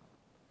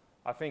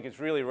 I think it's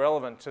really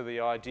relevant to the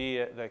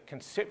idea, the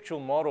conceptual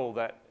model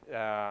that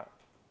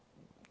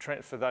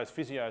for those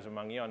physios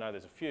among you, I know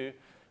there's a few,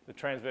 the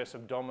transverse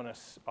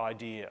abdominis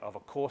idea of a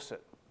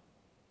corset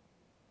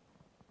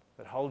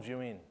that holds you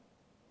in.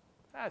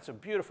 That's a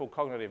beautiful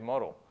cognitive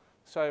model.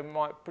 So it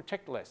might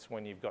protect less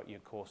when you've got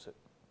your corset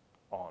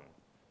on,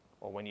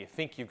 or when you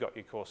think you've got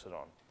your corset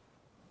on.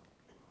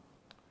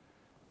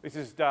 This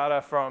is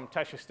data from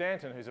Tasha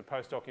Stanton, who's a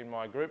postdoc in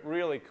my group.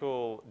 Really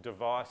cool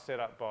device set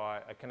up by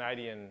a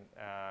Canadian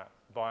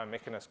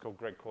biomechanist called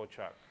Greg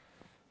Korchak.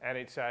 And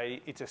it's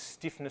a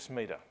stiffness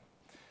meter.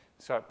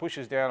 So it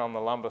pushes down on the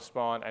lumbar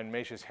spine and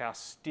measures how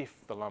stiff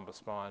the lumbar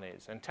spine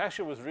is. And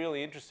Tasha was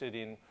really interested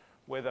in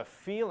whether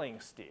feeling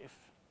stiff,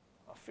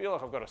 I feel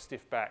like I've got a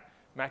stiff back,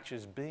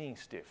 matches being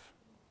stiff.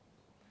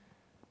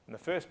 And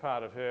the first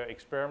part of her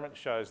experiment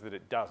shows that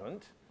it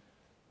doesn't.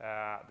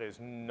 There's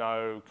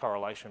no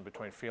correlation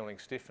between feeling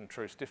stiff and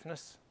true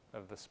stiffness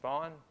of the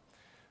spine.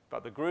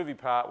 But the groovy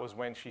part was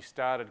when she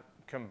started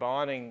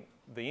combining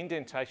the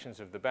indentations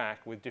of the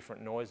back with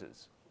different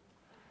noises.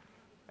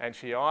 And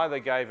she either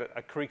gave it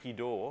a creaky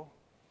door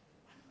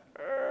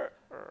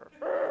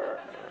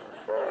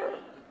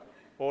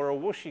or a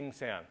whooshing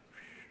sound.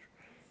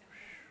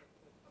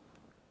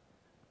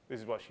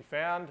 This is what she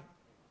found.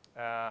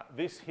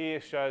 This here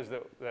shows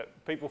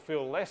that people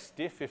feel less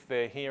stiff if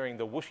they're hearing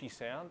the whooshy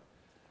sound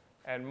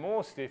and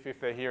more stiff if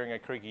they're hearing a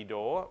creaky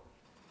door.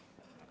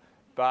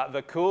 But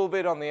the cool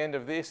bit on the end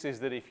of this is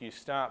that if you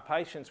start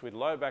patients with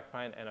low back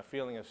pain and a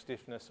feeling of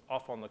stiffness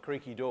off on the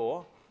creaky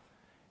door,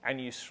 and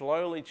you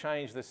slowly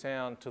change the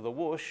sound to the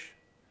whoosh,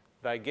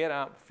 they get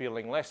up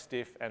feeling less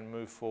stiff and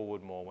move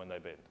forward more when they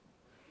bend.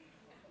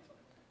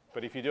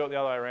 But if you do it the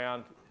other way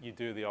around, you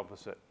do the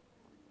opposite.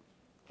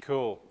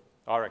 Cool.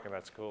 I reckon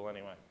that's cool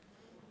anyway.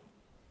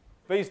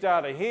 These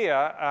data here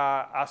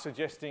are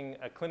suggesting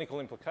a clinical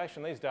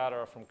implication. These data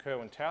are from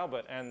Kerwin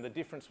Talbot, and the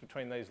difference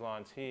between these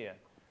lines here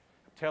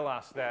tell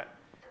us that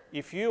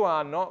if you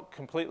are not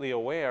completely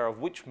aware of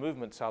which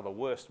movements are the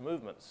worst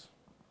movements,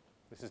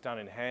 this is done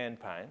in hand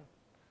pain,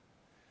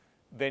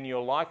 then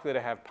you're likely to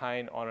have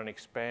pain on an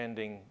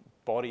expanding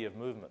body of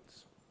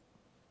movements.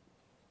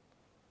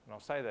 And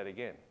I'll say that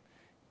again.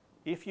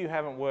 If you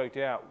haven't worked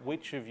out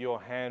which of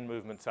your hand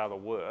movements are the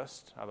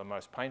worst, are the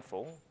most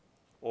painful,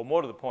 or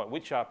more to the point,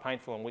 which are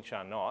painful and which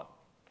are not,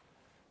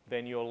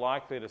 then you're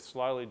likely to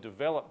slowly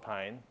develop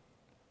pain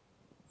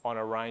on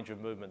a range of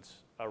movements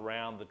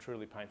around the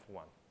truly painful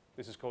one.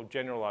 This is called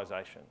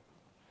generalisation.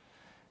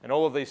 And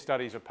all of these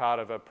studies are part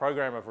of a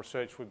program of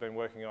research we've been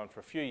working on for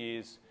a few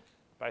years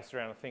based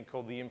around a thing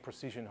called the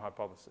imprecision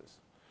hypothesis,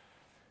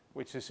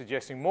 which is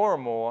suggesting more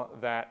and more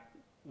that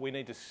we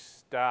need to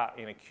start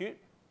in acute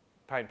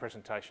pain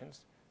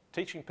presentations,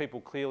 teaching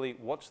people clearly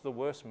what's the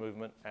worst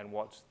movement and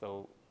what's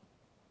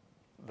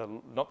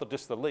not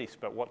just the least,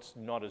 but what's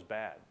not as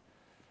bad.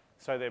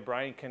 So their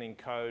brain can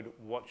encode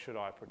what should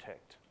I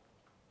protect.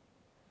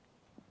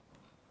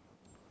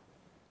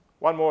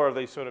 One more of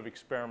these sort of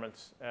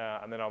experiments,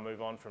 and then I'll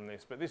move on from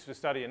this. But this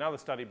is another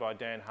study by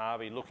Dan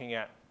Harvey looking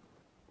at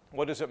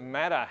what does it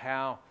matter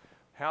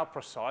how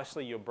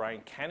precisely your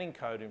brain can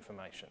encode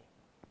information.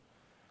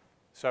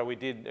 So we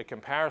did a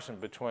comparison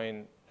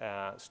between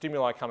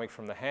stimuli coming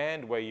from the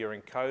hand, where your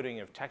encoding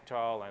of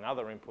tactile and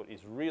other input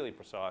is really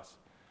precise,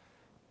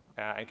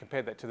 and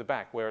compared that to the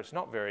back, where it's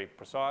not very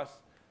precise,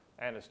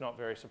 and it's not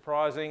very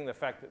surprising. The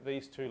fact that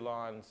these two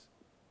lines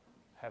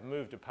have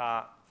moved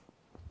apart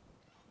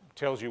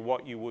tells you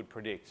what you would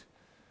predict.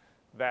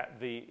 That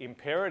the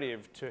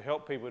imperative to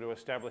help people to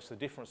establish the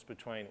difference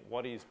between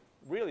what is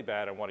really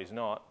bad and what is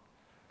not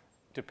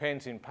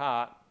depends in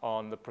part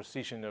on the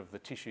precision of the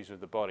tissues of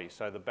the body.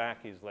 So the back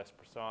is less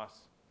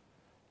precise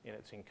in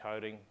its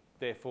encoding.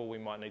 Therefore, we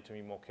might need to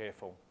be more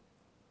careful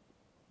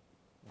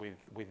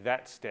with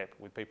that step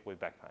with people with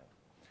back pain.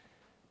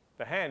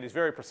 The hand is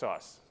very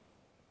precise.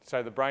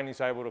 So the brain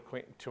is able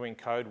to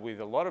encode with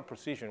a lot of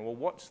precision, well,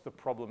 what's the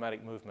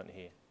problematic movement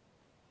here?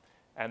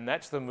 And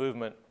that's the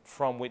movement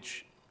from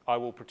which I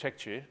will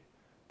protect you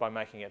by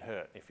making it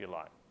hurt, if you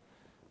like.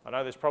 I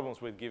know there's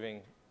problems with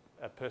giving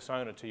a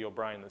persona to your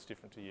brain that's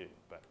different to you,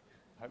 but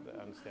I hope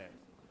that understands.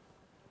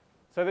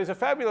 So there's a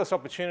fabulous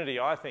opportunity,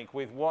 I think,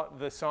 with what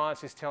the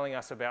science is telling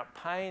us about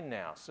pain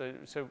now. So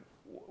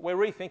we're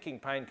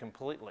rethinking pain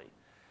completely,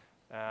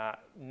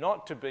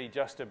 not to be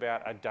just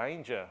about a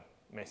danger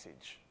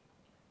message.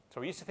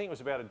 So we used to think it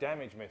was about a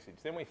damage message.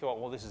 Then we thought,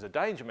 well, this is a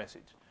danger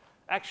message.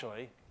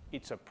 Actually,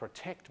 it's a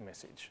protect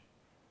message.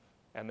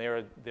 And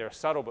there are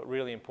subtle but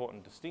really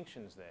important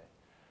distinctions there.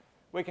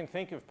 We can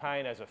think of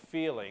pain as a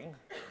feeling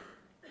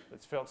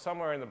that's felt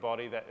somewhere in the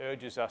body that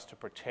urges us to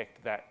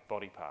protect that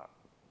body part.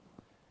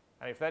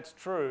 And if that's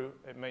true,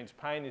 it means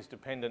pain is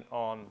dependent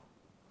on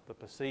the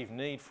perceived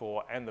need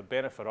for and the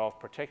benefit of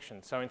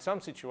protection. So in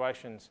some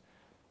situations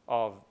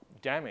of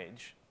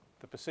damage,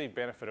 the perceived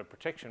benefit of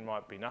protection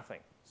might be nothing,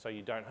 so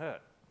you don't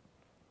hurt.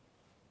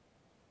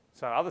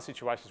 So other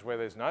situations where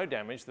there's no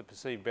damage, the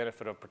perceived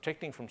benefit of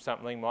protecting from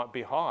something might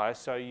be high,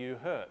 so you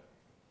hurt.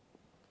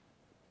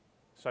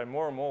 So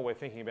more and more we're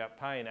thinking about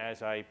pain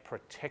as a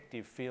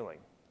protective feeling.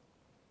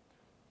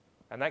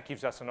 And that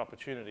gives us an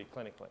opportunity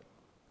clinically.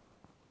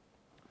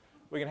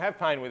 We can have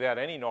pain without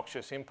any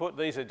noxious input.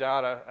 These are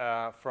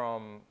data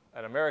from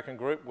an American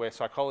group where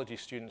psychology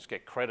students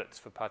get credits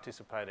for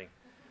participating.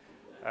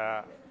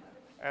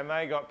 And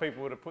they got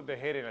people to put their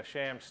head in a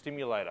sham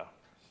stimulator.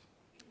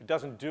 It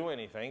doesn't do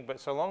anything,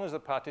 but so long as the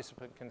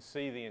participant can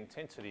see the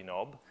intensity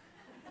knob,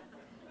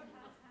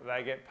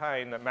 they get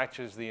pain that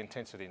matches the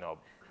intensity knob.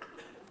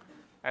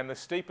 And the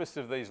steepest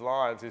of these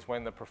lines is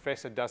when the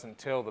professor doesn't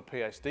tell the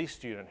PhD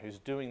student who's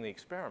doing the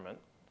experiment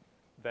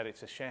that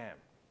it's a sham.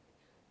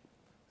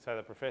 So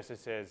the professor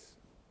says,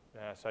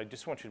 so I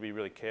just want you to be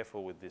really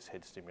careful with this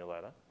head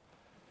stimulator.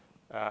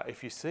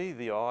 If you see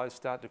the eyes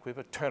start to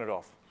quiver, turn it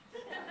off.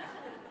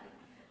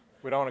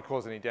 We don't want to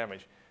cause any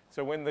damage.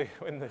 So when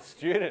the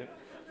student,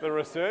 the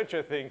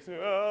researcher thinks,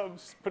 oh, I'm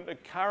just putting a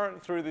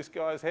current through this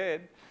guy's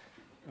head,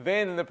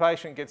 then the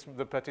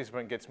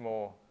participant gets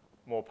more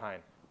pain.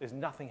 There's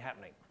nothing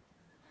happening.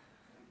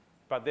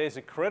 But there's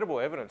a credible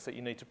evidence that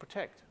you need to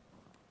protect.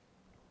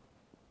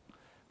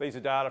 These are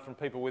data from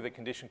people with a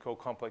condition called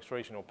complex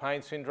regional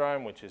pain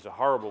syndrome, which is a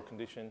horrible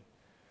condition.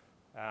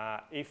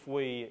 If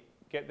we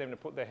get them to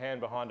put their hand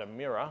behind a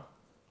mirror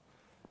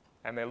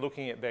and they're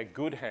looking at their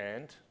good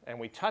hand, and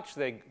we touch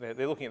they're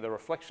looking at the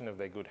reflection of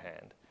their good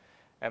hand,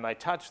 and they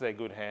touch their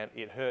good hand,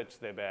 it hurts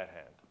their bad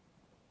hand.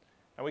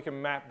 And we can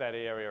map that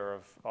area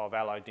of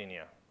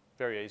allodynia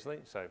very easily.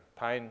 So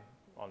pain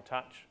on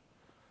touch,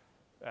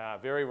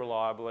 very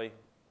reliably,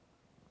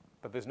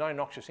 but there's no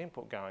noxious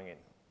input going in.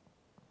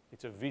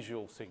 It's a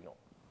visual signal.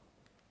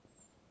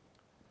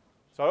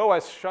 So I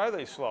always show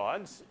these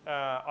slides.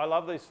 I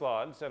love these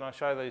slides, and I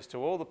show these to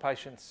all the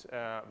patients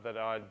that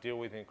I deal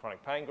with in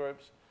chronic pain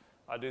groups.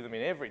 I do them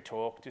in every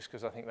talk just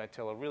because I think they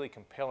tell a really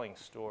compelling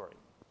story.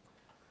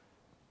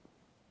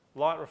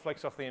 Light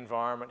reflects off the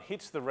environment,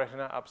 hits the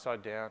retina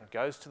upside down,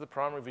 goes to the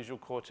primary visual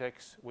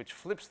cortex, which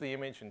flips the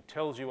image and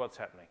tells you what's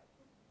happening.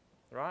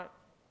 Right?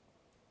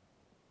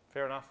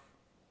 Fair enough?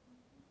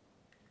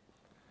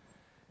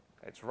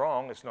 It's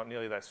wrong. It's not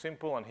nearly that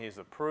simple, and here's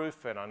the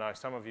proof. And I know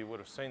some of you would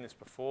have seen this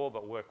before,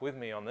 but work with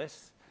me on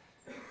this.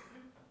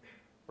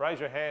 Raise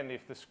your hand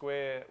if the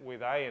square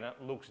with A in it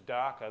looks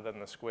darker than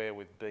the square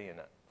with B in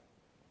it.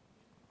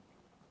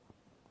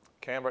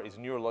 Canberra is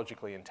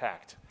neurologically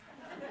intact.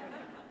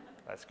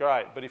 That's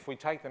great. But if we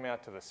take them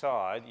out to the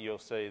side, you'll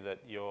see that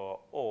you're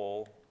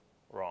all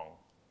wrong.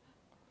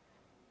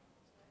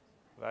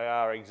 They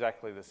are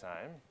exactly the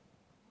same.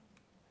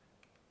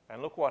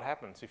 And look what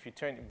happens if you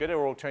turn,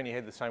 better all turn your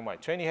head the same way.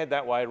 Turn your head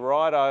that way,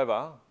 right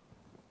over,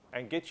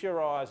 and get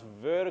your eyes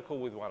vertical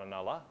with one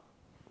another.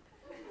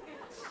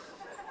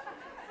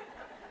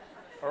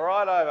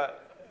 Right over,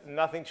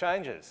 nothing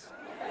changes.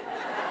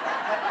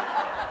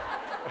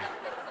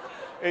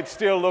 It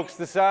still looks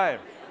the same.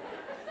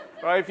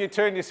 Right, if you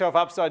turn yourself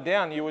upside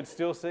down, you would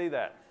still see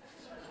that.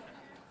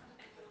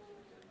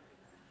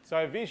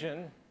 So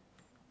vision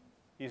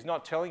is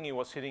not telling you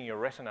what's hitting your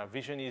retina.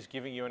 Vision is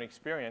giving you an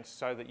experience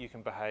so that you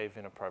can behave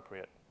in an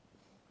appropriate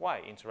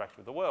way, interact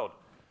with the world.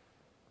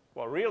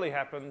 What really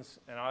happens,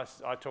 and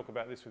I talk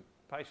about this with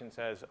patients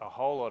as a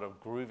whole lot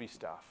of groovy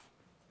stuff,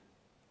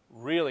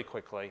 really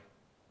quickly,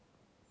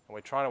 and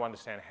we're trying to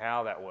understand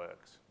how that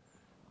works.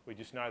 We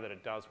just know that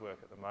it does work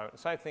at the moment. The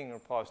same thing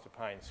applies to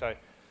pain. So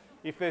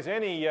if there's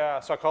any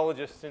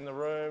psychologists in the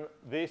room,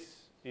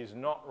 this is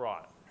not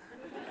right.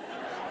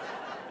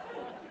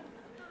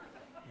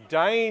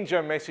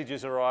 Danger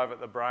messages arrive at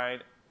the brain,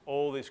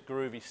 all this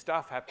groovy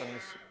stuff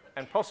happens,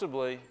 and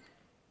possibly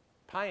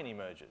pain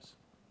emerges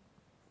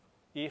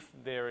if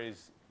there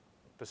is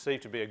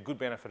perceived to be a good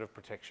benefit of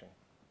protection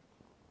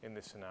in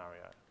this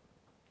scenario.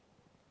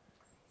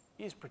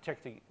 Is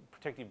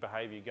protective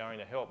behaviour going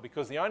to help?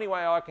 Because the only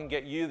way I can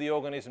get you, the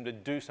organism, to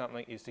do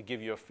something is to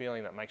give you a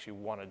feeling that makes you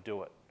want to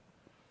do it.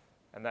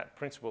 And that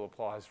principle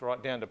applies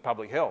right down to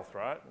public health,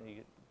 right?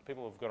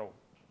 People have got to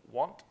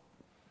want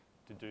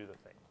to do the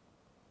thing.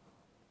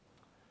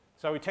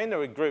 So we tend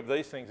to group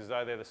these things as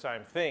though they're the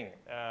same thing.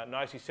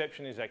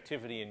 Nociception is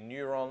activity in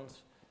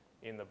neurons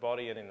in the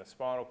body and in the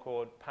spinal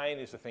cord. Pain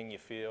is the thing you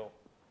feel.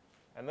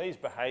 And these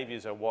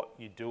behaviours are what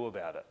you do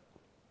about it.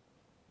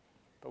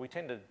 But we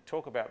tend to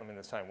talk about them in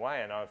the same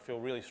way, and I feel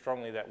really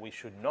strongly that we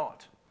should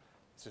not.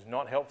 This is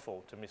not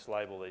helpful to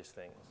mislabel these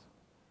things.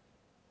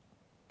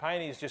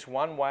 Pain is just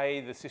one way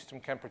the system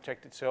can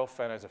protect itself,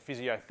 and as a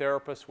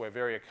physiotherapist, we're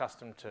very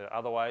accustomed to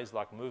other ways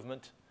like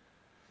movement.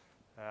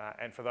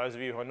 And for those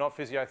of you who are not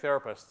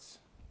physiotherapists,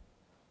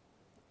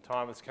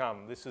 time has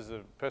come. This is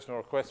a personal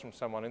request from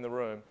someone in the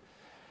room.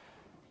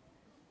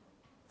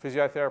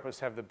 Physiotherapists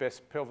have the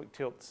best pelvic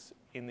tilts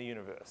in the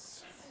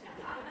universe.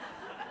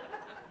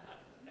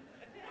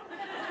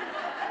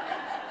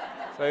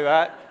 See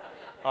that?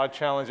 I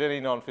challenge any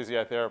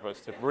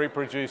non-physiotherapist to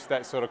reproduce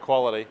that sort of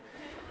quality.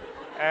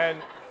 And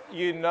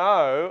you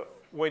know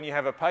when you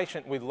have a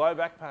patient with low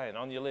back pain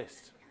on your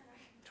list,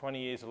 20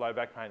 years of low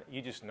back pain,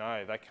 you just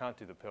know they can't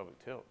do the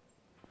pelvic tilt.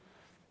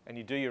 And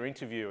you do your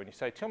interview and you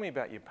say, tell me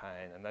about your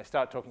pain. And they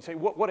start talking, say,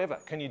 whatever,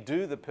 can you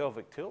do the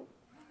pelvic tilt?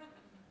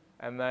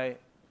 And they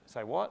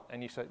say, what?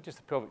 And you say, just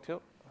the pelvic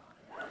tilt.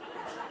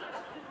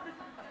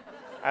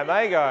 And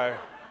they go,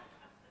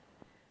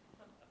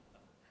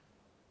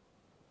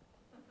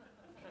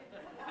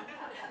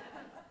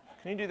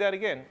 can you do that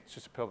again? It's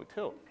just a pelvic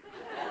tilt.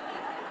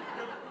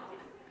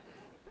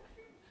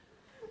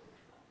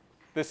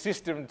 The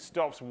system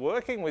stops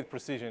working with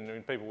precision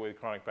in people with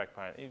chronic back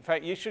pain. In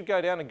fact, you should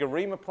go down to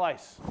Garema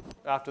Place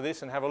after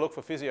this and have a look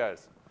for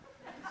physios.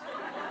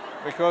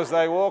 Because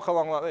they walk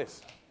along like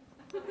this.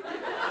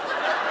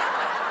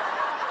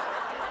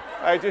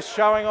 They're just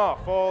showing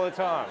off all the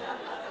time.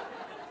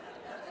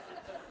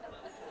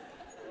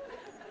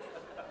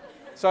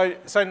 So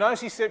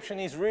nociception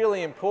is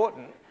really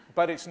important,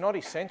 but it's not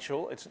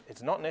essential,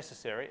 it's not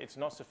necessary, it's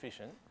not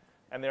sufficient.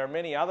 And there are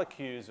many other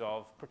cues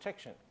of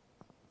protection.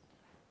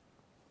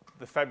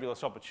 The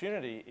fabulous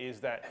opportunity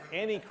is that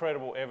any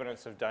credible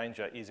evidence of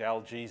danger is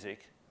analgesic,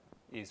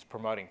 is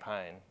promoting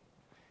pain.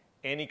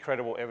 Any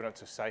credible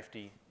evidence of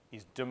safety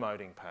is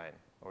demoting pain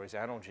or is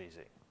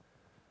analgesic.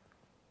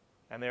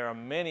 And there are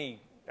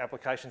many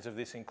applications of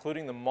this,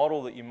 including the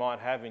model that you might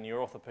have in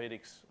your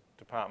orthopaedics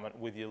department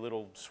with your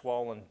little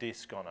swollen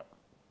disc on it.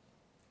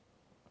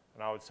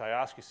 And I would say,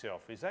 ask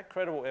yourself, is that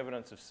credible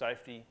evidence of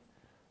safety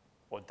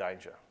or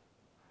danger?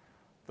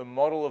 The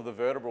model of the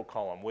vertebral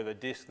column with a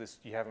disc that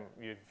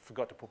you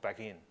forgot to put back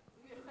in.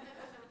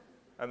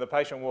 And the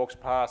patient walks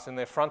past and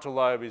their frontal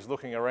lobe is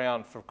looking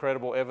around for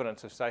credible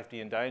evidence of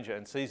safety and danger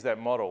and sees that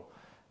model.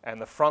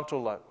 And the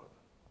frontal lobe,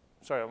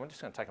 sorry, I'm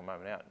just going to take a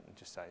moment out and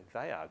just say,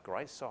 they are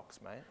great socks,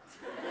 mate.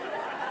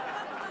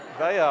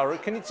 They are,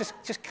 can you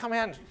just come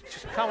out,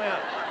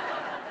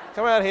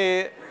 come out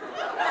here.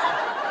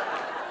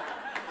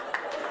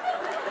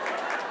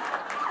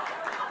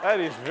 That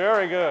is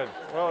very good,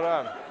 well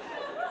done.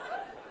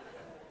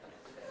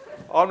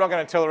 I'm not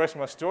going to tell the rest of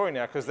my story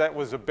now because that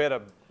was a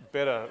better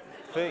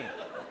thing.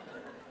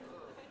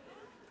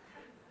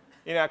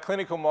 In our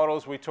clinical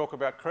models, we talk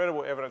about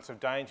credible evidence of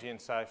danger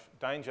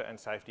and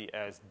safety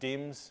as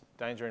DIMS,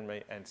 danger in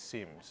me, and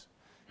SIMS,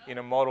 in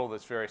a model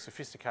that's very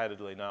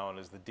sophisticatedly known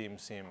as the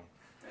DIM-SIM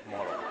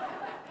model.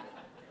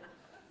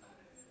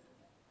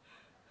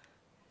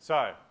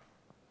 So,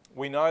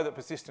 we know that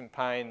persistent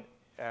pain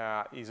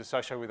is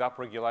associated with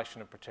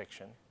upregulation of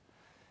protection.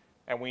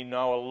 And we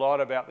know a lot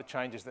about the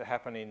changes that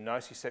happen in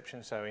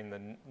nociception, so in the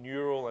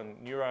neural and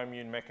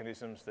neuroimmune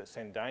mechanisms that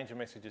send danger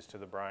messages to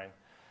the brain,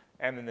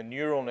 and in the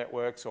neural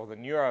networks or the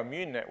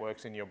neuroimmune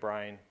networks in your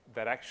brain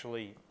that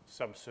actually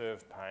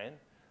subserve pain.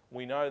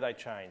 We know they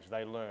change,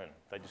 they learn,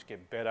 they just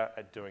get better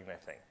at doing their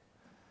thing.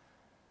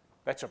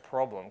 That's a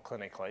problem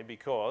clinically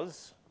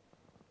because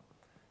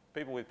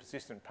people with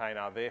persistent pain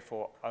are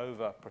therefore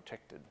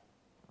overprotected.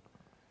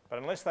 But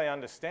unless they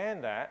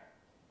understand that,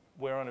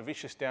 we're on a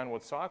vicious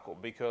downward cycle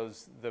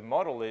because the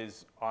model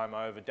is I'm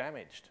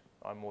over-damaged,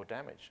 I'm more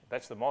damaged.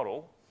 That's the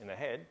model in the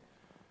head.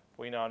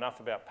 We know enough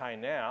about pain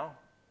now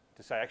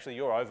to say actually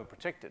you're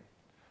overprotected.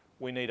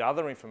 We need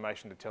other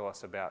information to tell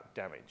us about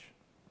damage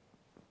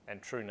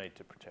and true need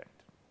to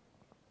protect.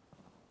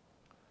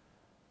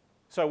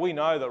 So we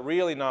know that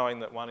really knowing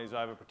that one is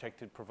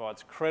overprotected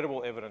provides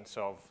credible evidence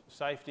of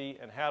safety.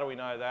 And how do we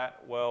know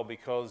that? Well,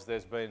 because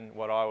there's been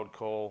what I would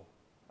call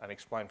an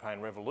explain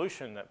pain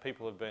revolution, that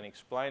people have been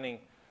explaining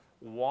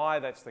why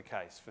that's the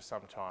case for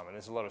some time. And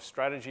there's a lot of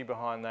strategy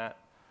behind that.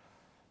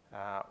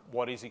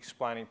 What is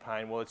explaining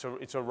pain? Well,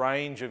 it's a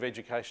range of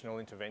educational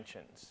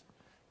interventions,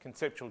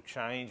 conceptual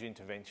change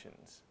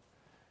interventions.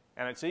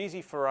 And it's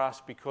easy for us,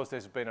 because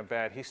there's been a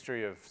bad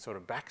history of sort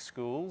of back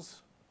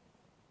schools,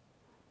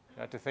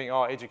 to think,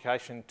 oh,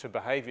 education to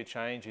behaviour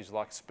change is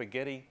like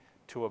spaghetti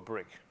to a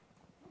brick.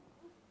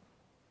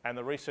 And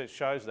the research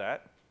shows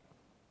that,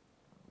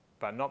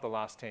 but not the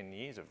last 10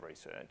 years of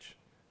research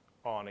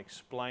on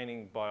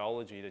explaining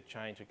biology to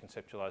change a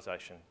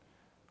conceptualisation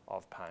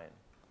of pain.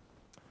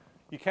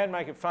 You can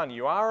make it fun.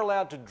 You are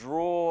allowed to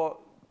draw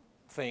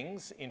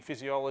things in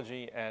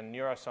physiology and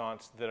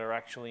neuroscience that are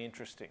actually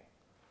interesting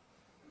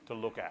to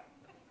look at.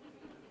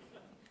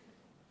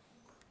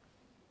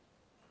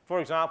 For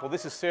example,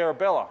 this is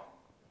cerebella.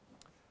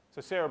 So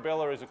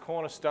cerebella is a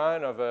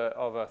cornerstone of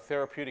a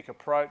therapeutic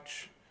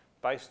approach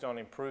based on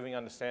improving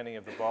understanding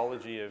of the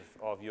biology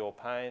of your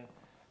pain.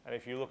 And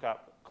if you look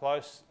up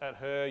close at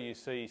her, you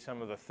see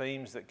some of the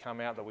themes that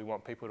come out that we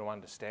want people to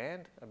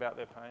understand about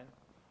their pain.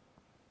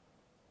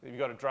 You've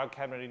got a drug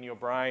cabinet in your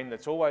brain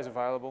that's always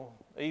available,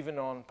 even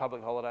on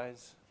public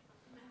holidays.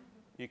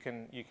 You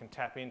can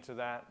tap into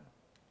that.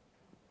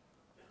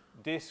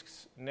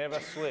 Discs never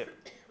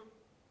slip,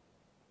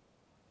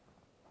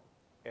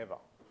 ever.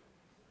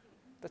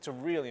 That's a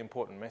really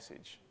important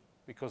message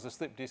because the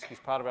slip disc is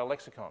part of our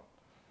lexicon.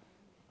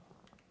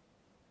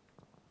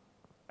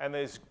 And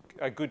there's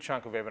a good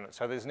chunk of evidence.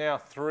 So there's now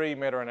 3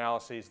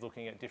 meta-analyses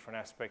looking at different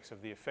aspects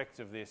of the effects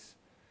of this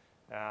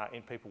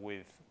in people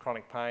with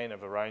chronic pain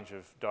of a range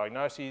of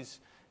diagnoses,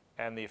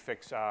 and the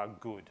effects are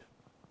good.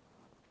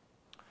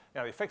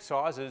 Now the effect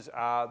sizes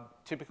are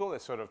typical, they're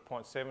sort of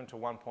 0.7 to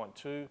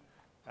 1.2,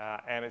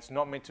 and it's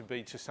not meant to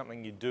be just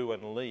something you do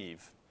and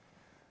leave.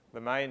 The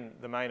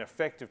main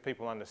effect of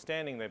people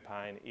understanding their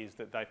pain is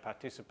that they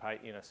participate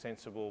in a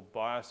sensible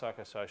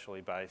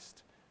biopsychosocially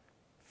based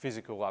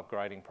physical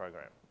upgrading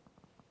program.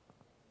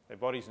 Their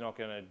body's not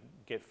going to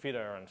get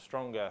fitter and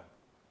stronger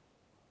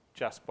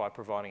just by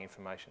providing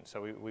information.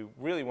 So we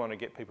really want to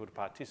get people to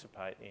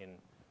participate in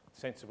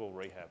sensible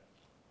rehab.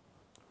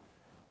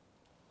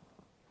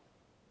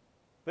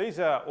 These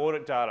are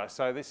audit data.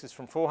 So this is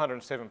from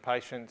 407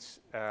 patients,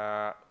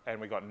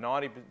 and we got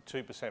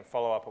 92%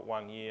 follow-up at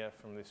 1 year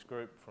from this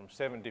group from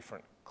 7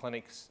 different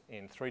clinics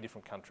in 3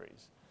 different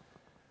countries.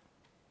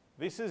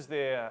 This is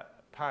their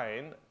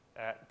pain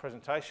at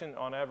presentation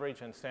on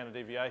average and standard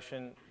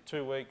deviation,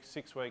 2 weeks,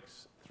 6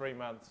 weeks, 3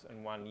 months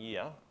and 1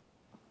 year.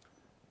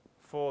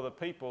 for the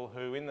people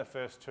who in the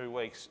first 2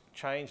 weeks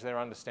change their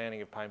understanding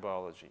of pain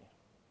biology.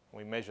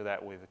 We measure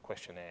that with a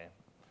questionnaire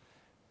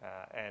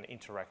and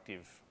interactive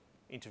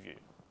interview.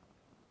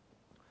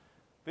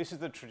 This is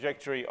the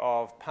trajectory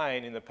of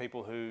pain in the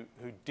people who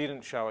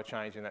didn't show a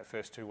change in that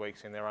first 2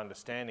 weeks in their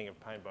understanding of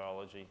pain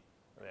biology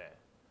there.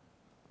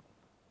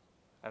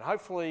 And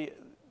hopefully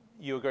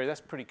you agree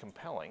that's pretty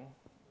compelling,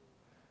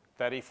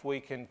 that if we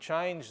can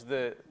change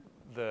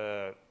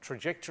the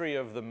trajectory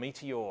of the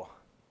meteor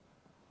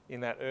in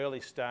that early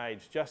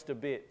stage just a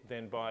bit,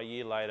 then by a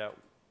year later,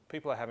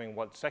 people are having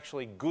what's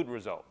actually good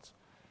results.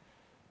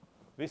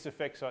 This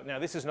affects, now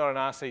this is not an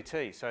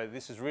RCT, so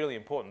this is really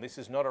important. This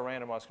is not a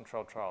randomised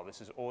controlled trial,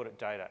 this is audit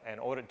data, and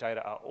audit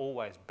data are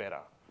always better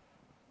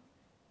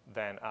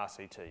than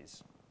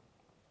RCTs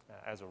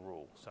as a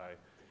rule. So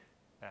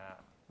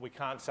we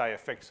can't say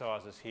effect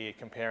sizes here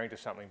comparing to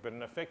something, but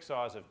an effect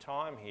size of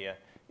time here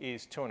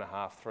is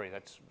 2.5, 3.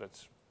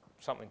 That's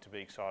something to be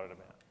excited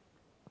about.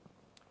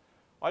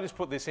 I just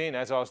put this in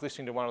as I was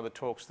listening to one of the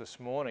talks this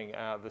morning,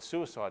 the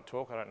suicide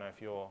talk. I don't know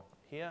if you're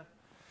here,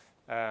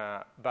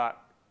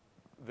 but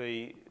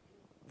the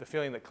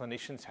feeling that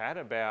clinicians had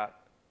about,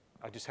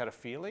 I just had a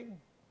feeling.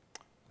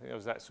 I think it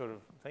was that sort of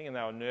thing, and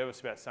they were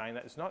nervous about saying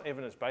that. It's not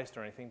evidence-based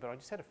or anything, but I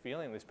just had a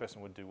feeling this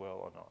person would do well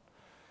or not.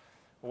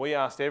 We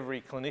asked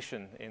every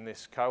clinician in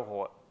this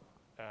cohort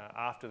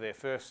after their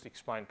first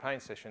explained pain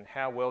session,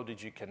 how well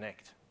did you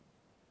connect?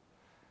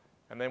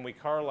 And then we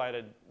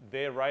correlated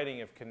their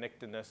rating of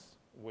connectedness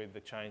with the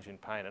change in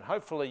pain. And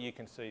hopefully you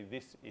can see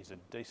this is a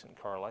decent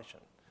correlation.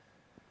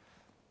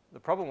 The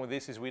problem with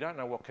this is we don't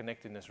know what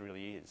connectedness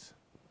really is.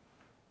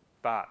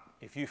 But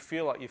if you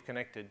feel like you've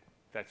connected,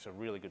 that's a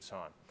really good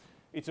sign.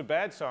 It's a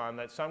bad sign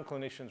that some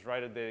clinicians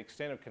rated their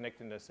extent of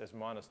connectedness as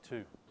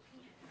 -2.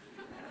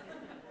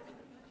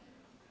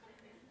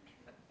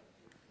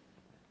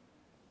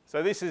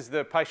 So this is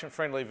the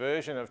patient-friendly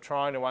version of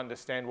trying to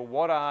understand, well,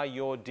 what are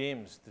your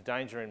DIMS, the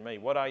danger in me?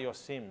 What are your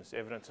SIMS,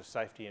 evidence of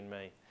safety in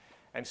me?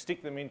 And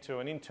stick them into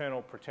an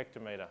internal protector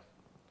meter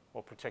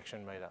or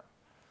protection meter,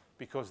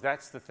 because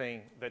that's the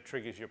thing that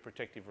triggers your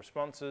protective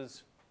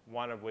responses,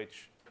 one of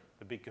which,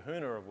 the big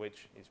kahuna of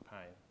which, is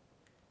pain.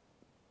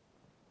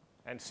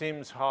 And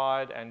SIMS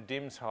hide and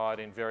DIMS hide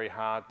in very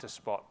hard to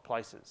spot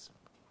places.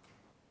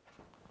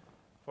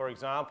 For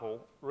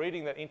example,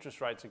 reading that interest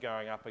rates are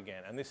going up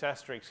again, and this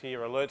asterisk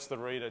here alerts the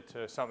reader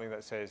to something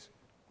that says,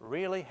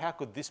 really, how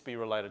could this be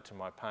related to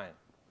my pain?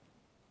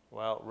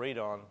 Well, read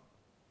on.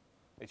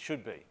 It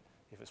should be.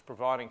 If it's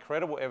providing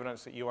credible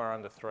evidence that you are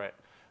under threat,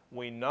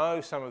 we know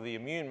some of the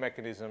immune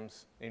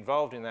mechanisms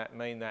involved in that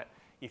mean that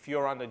if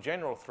you're under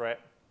general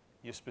threat,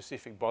 your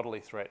specific bodily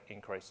threat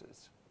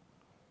increases.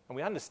 And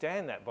we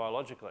understand that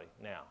biologically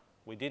now.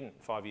 We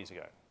didn't 5 years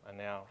ago, and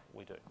now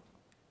we do.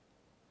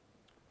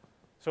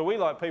 So we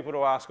like people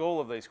to ask all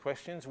of these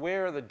questions.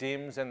 Where are the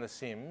DIMS and the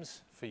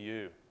SIMS for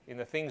you in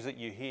the things that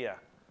you hear,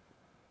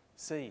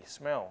 see,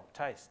 smell,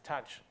 taste,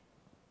 touch,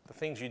 the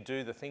things you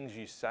do, the things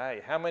you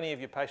say? How many of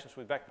your patients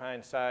with back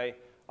pain say,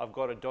 I've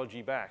got a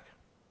dodgy back?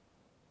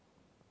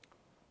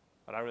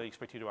 I don't really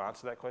expect you to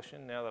answer that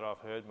question now that I've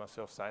heard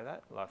myself say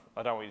that. Like,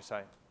 I don't want you to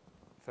say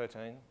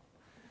 13.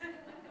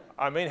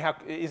 I mean,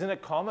 isn't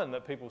it common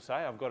that people say,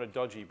 I've got a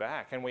dodgy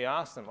back? And we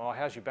ask them, oh,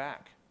 how's your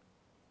back?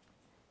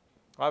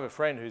 I have a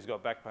friend who's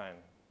got back pain,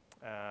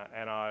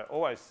 and I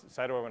always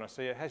say to her when I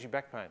see her, how's your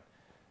back pain?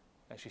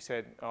 And she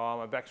said, oh,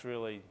 my back's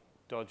really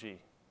dodgy.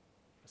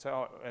 I say,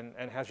 oh,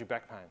 and how's your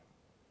back pain?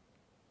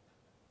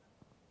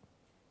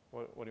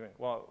 What do you mean?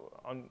 Well,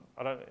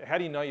 how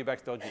do you know your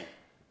back's dodgy?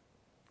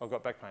 I've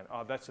got back pain.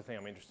 Oh, that's the thing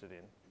I'm interested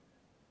in.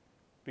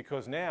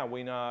 Because now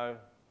we know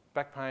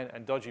back pain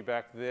and dodgy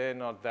back, they're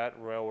not that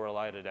well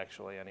related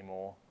actually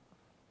anymore,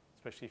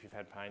 especially if you've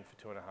had pain for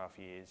 2.5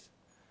 years.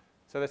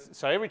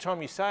 So every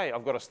time you say,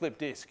 I've got a slipped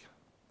disc,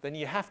 then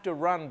you have to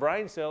run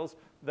brain cells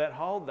that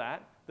hold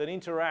that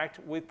interact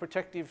with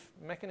protective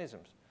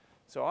mechanisms.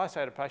 So I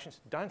say to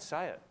patients, don't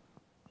say it.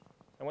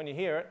 And when you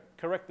hear it,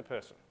 correct the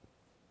person.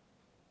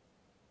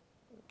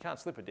 You can't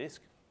slip a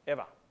disc,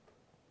 ever.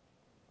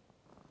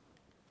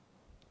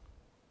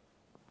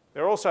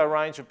 There are also a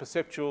range of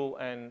perceptual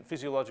and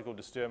physiological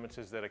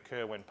disturbances that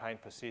occur when pain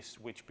persists,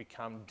 which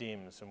become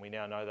DIMS, and we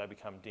now know they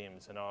become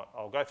DIMS. And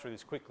I'll go through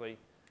this quickly,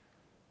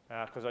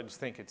 because I just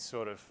think it's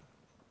sort of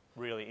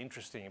really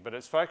interesting. But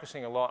it's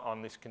focusing a lot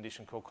on this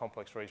condition called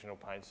complex regional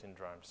pain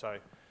syndrome. So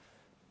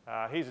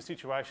here's a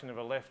situation of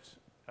a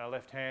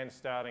left hand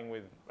starting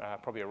with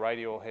probably a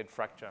radial head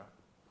fracture.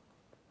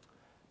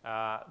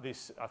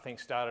 This, I think,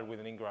 started with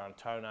an ingrown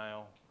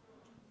toenail.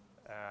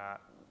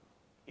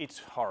 It's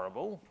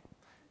horrible.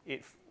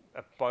 It,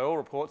 by all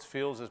reports,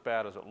 feels as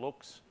bad as it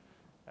looks.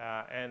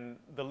 And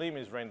the limb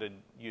is rendered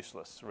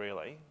useless,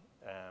 really,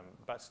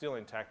 but still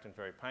intact and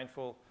very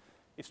painful.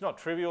 It's not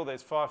trivial.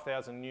 There's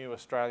 5,000 new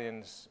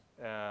Australians.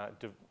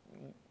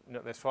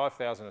 There's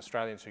 5,000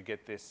 Australians who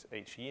get this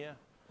each year.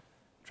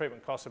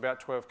 Treatment costs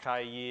about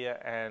 $12K a year,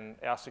 and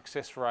our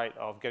success rate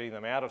of getting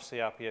them out of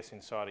CRPS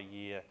inside a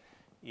year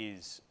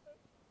is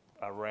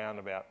around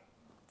about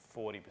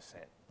 40%.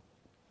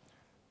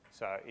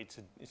 So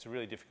it's a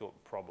really difficult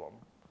problem.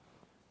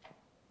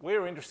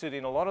 We're interested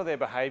in a lot of their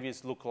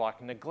behaviours look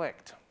like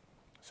neglect.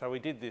 So we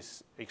did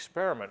this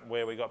experiment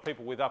where we got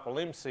people with upper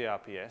limb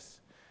CRPS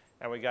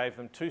and we gave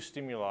them 2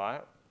 stimuli,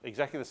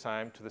 exactly the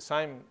same, to the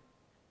same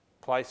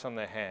place on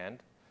their hand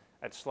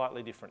at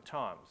slightly different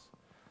times.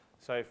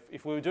 So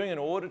if we were doing an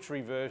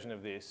auditory version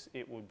of this,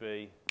 it would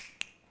be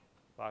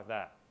like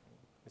that.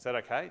 Is that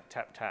okay?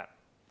 Tap, tap.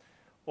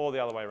 Or the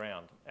other way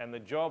around. And the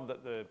job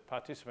that the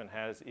participant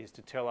has is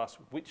to tell us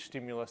which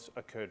stimulus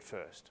occurred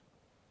first.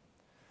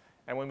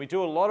 And when we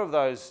do a lot of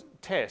those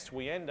tests,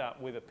 we end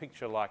up with a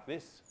picture like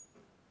this.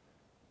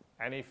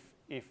 And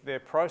if their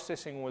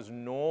processing was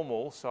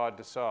normal side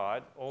to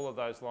side, all of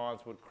those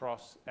lines would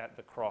cross at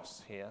the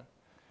cross here.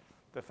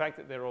 The fact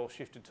that they're all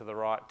shifted to the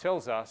right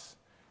tells us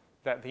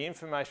that the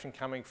information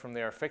coming from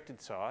their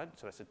affected side,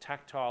 so that's a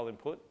tactile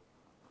input,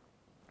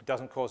 it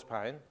doesn't cause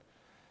pain,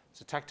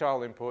 so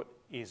tactile input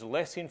is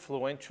less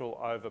influential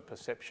over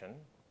perception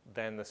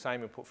than the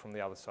same input from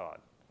the other side.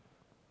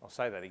 I'll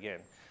say that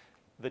again.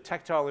 The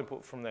tactile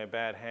input from their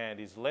bad hand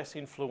is less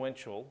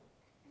influential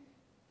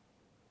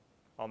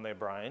on their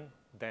brain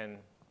than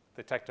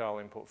the tactile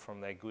input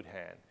from their good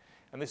hand.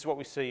 And this is what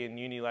we see in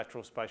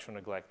unilateral spatial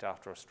neglect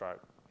after a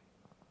stroke.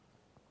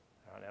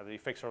 Now, the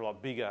effects are a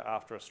lot bigger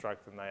after a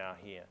stroke than they are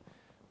here.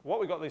 What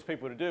we got these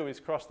people to do is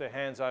cross their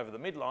hands over the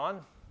midline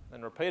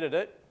and repeated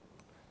it,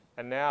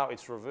 and now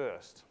it's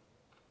reversed.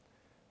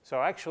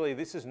 So actually,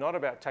 this is not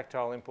about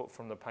tactile input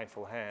from the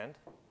painful hand.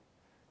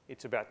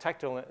 It's about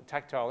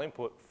tactile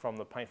input from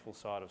the painful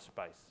side of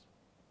space.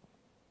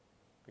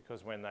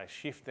 Because when they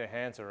shift their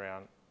hands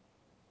around,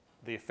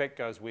 the effect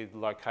goes with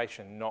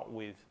location, not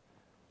with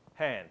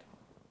hand.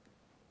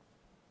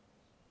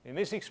 In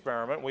this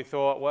experiment, we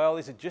thought, well,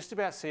 is it just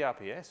about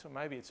CRPS or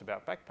maybe it's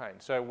about back pain?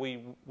 So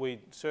we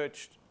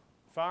searched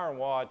far and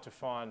wide to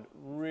find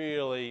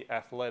really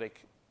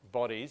athletic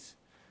bodies,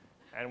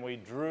 and we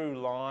drew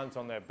lines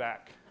on their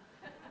back.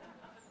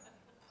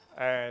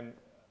 And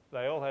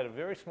they all had a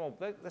very small,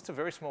 that's a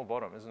very small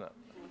bottom, isn't it?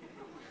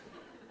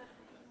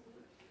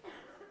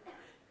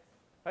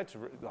 That's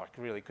like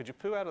really, could you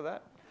poo out of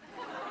that?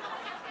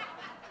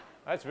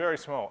 That's very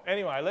small.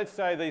 Anyway, let's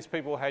say these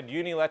people had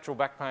unilateral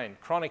back pain,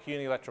 chronic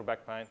unilateral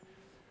back pain.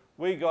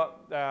 We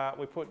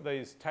put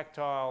these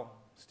tactile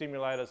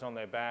stimulators on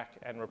their back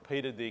and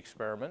repeated the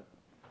experiment.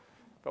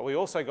 But we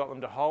also got them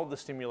to hold the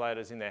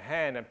stimulators in their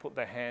hand and put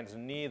their hands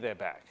near their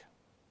back.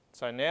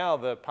 So now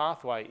the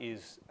pathway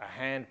is a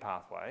hand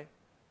pathway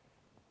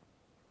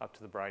up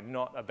to the brain,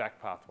 not a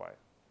back pathway.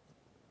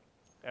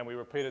 And we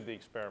repeated the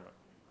experiment.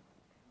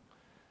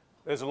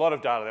 There's a lot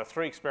of data. There are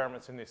 3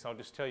 experiments in this. I'll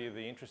just tell you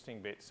the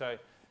interesting bit. So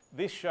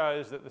this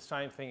shows that the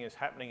same thing is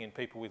happening in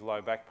people with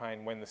low back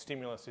pain when the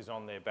stimulus is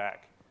on their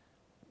back.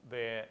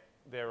 Their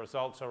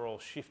results are all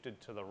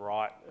shifted to the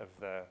right of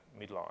the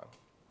midline.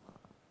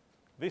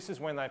 This is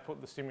when they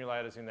put the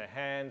stimulators in their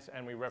hands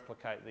and we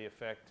replicate the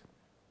effect.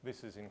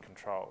 This is in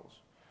controls.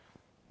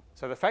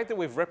 So the fact that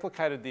we've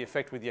replicated the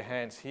effect with your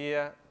hands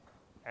here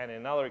and in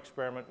another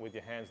experiment with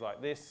your hands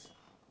like this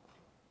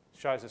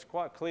shows us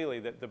quite clearly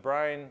that the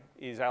brain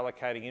is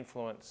allocating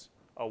influence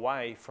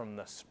away from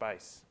the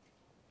space,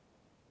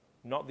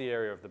 not the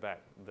area of the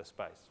back, the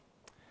space.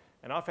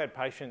 And I've had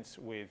patients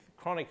with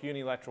chronic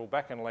unilateral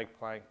back and leg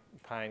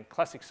pain,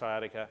 classic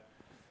sciatica,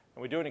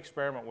 and we do an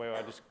experiment where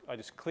I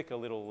just click a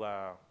little,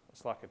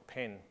 it's like a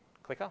pen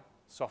clicker,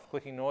 soft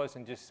clicking noise,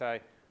 and just say,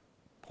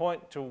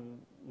 point to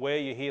where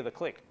you hear the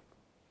click.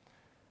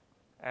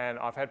 And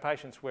I've had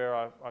patients where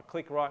I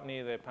click right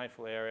near their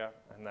painful area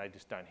and they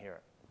just don't hear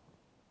it.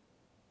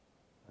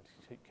 I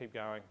just keep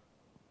going.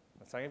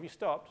 I'm saying, have you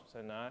stopped? I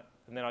say, no.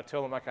 And then I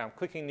tell them, okay, I'm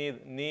clicking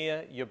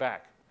near your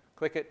back.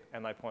 Click it,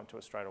 and they point to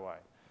it straight away.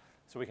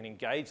 So we can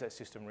engage that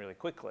system really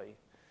quickly.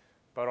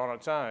 But on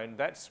its own,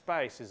 that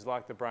space is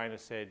like the brain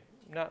has said,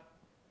 no,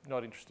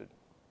 not interested.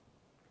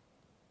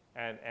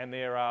 And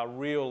there are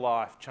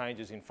real-life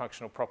changes in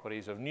functional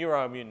properties of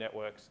neuroimmune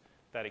networks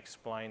that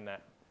explain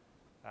that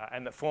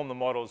and that form the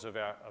models of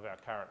our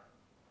current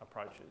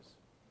approaches.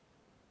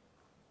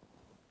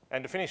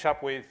 And to finish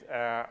up with,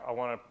 I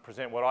want to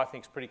present what I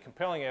think is pretty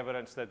compelling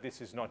evidence that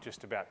this is not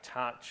just about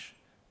touch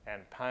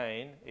and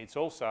pain, it's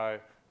also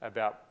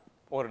about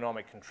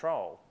autonomic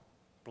control,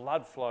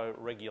 blood flow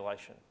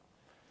regulation.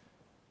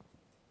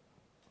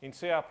 In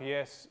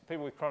CRPS,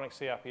 people with chronic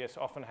CRPS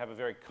often have a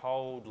very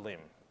cold limb.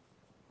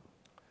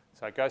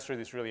 So it goes through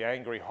this really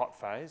angry hot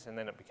phase and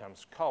then it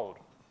becomes cold.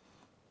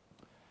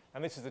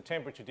 And this is the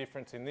temperature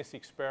difference in this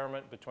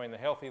experiment between the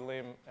healthy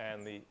limb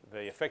and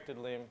the affected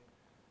limb.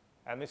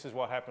 And this is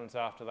what happens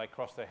after they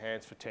cross their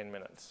hands for 10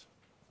 minutes.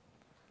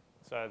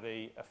 So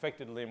the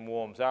affected limb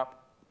warms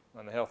up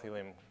and the healthy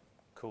limb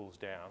cools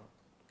down.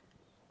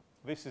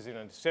 This is in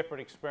a separate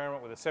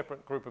experiment with a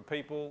separate group of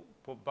people.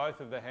 Put both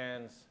of the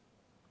hands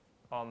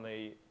on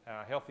the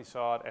healthy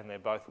side and they're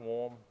both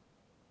warm.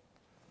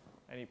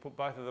 And you put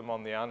both of them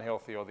on the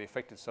unhealthy or the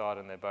affected side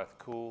and they're both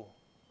cool.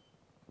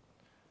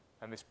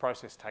 And this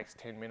process takes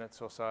 10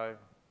 minutes or so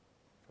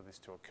for this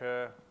to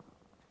occur.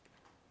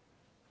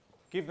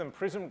 give them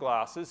prism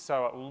glasses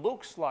so it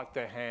looks like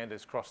their hand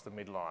has crossed the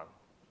midline.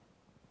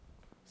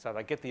 So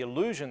they get the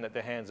illusion that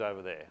their hand's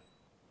over there.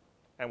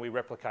 And we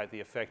replicate the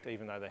effect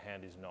even though the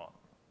hand is not,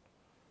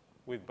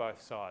 with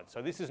both sides.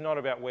 So this is not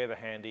about where the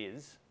hand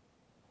is.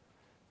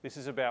 This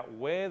is about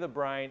where the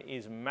brain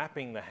is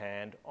mapping the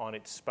hand on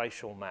its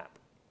spatial map.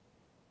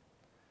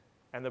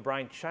 And the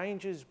brain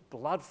changes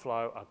blood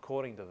flow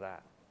according to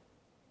that.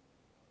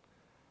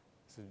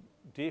 So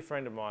a dear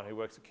friend of mine who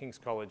works at King's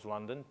College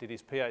London did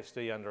his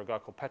PhD under a guy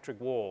called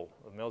Patrick Wall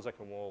of Melzack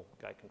and Wall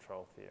gate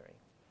control theory.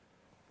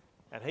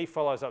 And he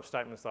follows up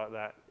statements like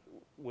that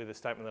with a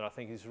statement that I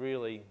think is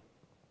really,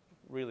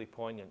 really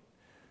poignant.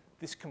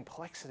 This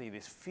complexity,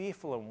 this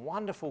fearful and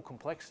wonderful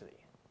complexity,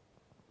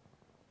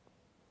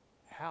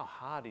 how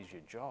hard is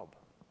your job?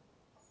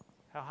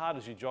 How hard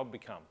does your job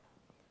become?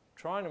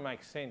 Trying to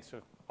make sense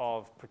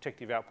of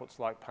protective outputs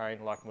like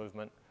pain, like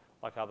movement,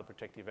 like other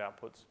protective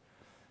outputs.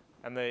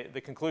 And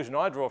the conclusion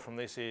I draw from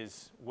this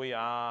is we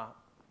are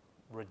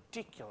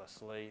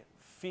ridiculously,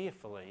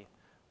 fearfully,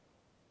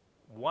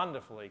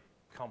 wonderfully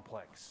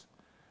complex.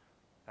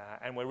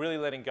 And we're really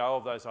letting go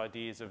of those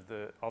ideas of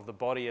the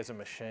body as a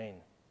machine.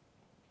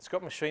 It's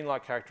got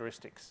machine-like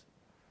characteristics,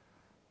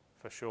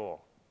 for sure,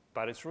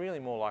 but it's really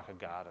more like a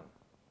garden.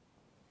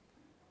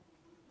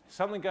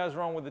 Something goes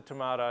wrong with the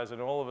tomatoes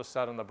and all of a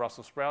sudden the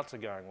Brussels sprouts are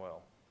going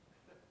well.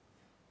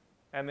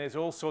 And there's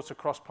all sorts of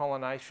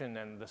cross-pollination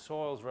and the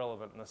soil's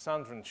relevant and the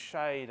sun's in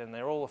shade and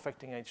they're all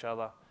affecting each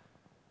other.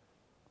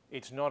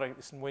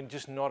 We're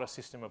just not a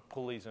system of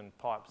pulleys and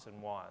pipes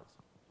and wires.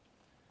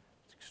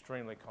 It's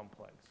extremely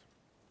complex.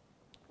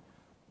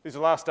 This is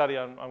the last study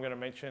I'm going to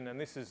mention, and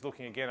this is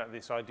looking again at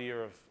this idea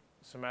of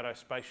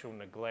somatospatial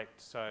neglect.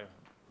 So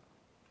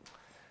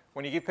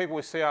when you give people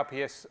with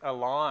CRPS a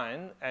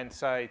line and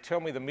say, tell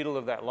me the middle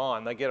of that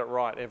line, they get it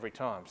right every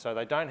time. So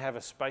they don't have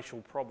a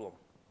spatial problem.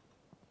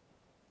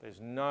 There's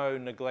no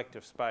neglect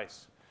of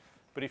space.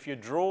 But if you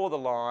draw the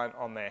line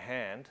on their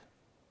hand,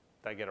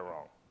 they get it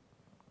wrong.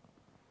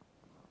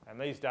 And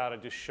these data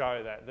just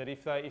show that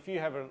if you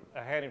have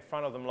a hand in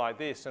front of them like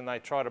this and they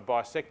try to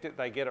bisect it,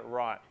 they get it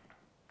right.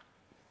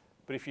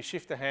 But if you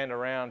shift the hand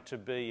around to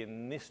be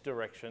in this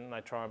direction, they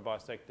try and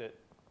bisect it,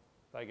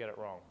 they get it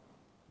wrong.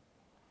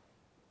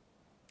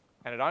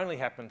 And it only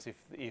happens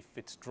if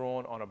it's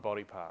drawn on a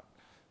body part.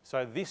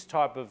 So this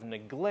type of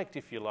neglect,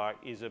 if you like,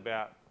 is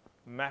about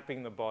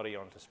mapping the body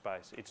onto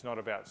space. It's not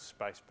about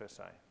space per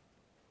se.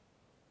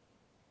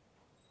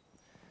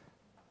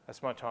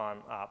 That's my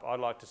time up.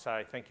 I'd like to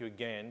say thank you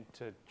again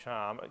to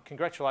Charm.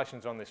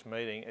 Congratulations on this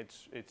meeting.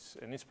 It's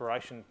an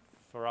inspiration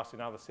for us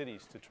in other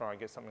cities to try and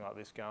get something like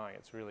this going.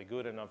 It's really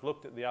good. And I've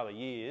looked at the other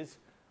years.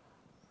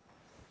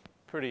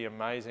 Pretty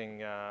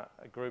amazing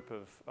group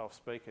of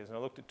speakers. And I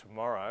looked at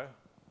tomorrow.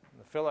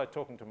 The fellow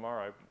talking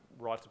tomorrow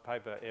writes a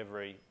paper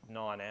every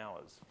 9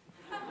 hours.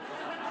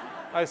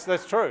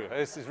 That's true.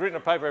 He's written a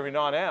paper every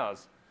 9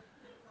 hours.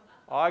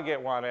 I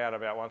get one out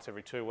about once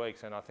every 2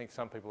 weeks, and I think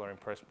some people are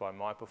impressed by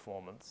my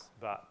performance,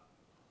 but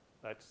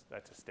that's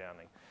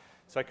astounding.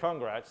 So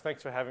congrats.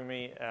 Thanks for having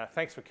me.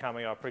 Thanks for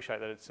coming. I appreciate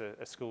that it's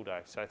a school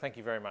day. So thank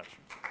you very much.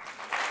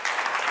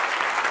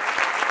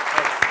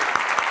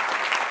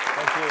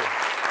 Thank you.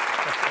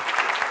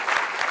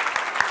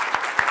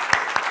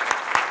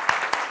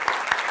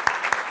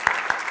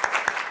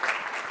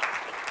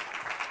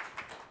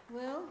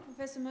 Well,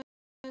 Professor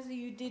Moseley,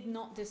 you did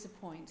not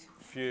disappoint.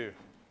 Phew.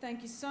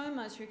 Thank you so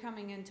much for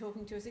coming and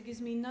talking to us. It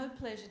gives me no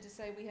pleasure to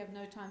say we have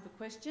no time for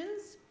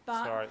questions,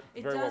 but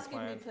it does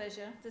give me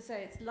pleasure to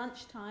say it's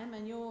lunchtime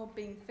and you're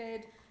being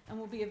fed and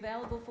will be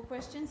available for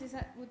questions.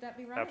 Would that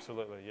be right?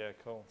 Absolutely, yeah,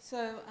 cool.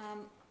 So,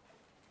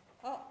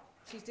 oh,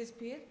 she's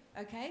disappeared.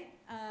 Okay,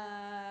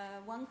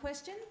 one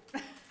question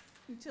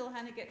until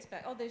Hannah gets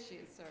back. Oh, there she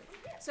is, sorry.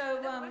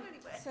 So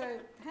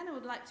Hannah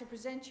would like to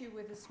present you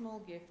with a small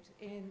gift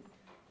in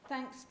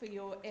thanks for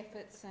your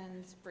efforts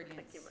and brilliance.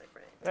 Thank you, my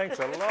friend. Thanks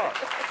a lot.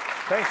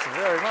 Thanks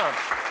very much.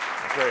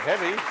 It's very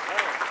heavy.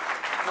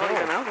 Not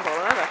even alcohol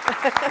either.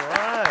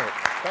 Right.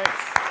 Thanks.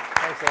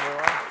 Thanks,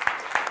 everyone.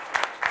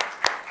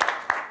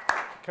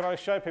 Can I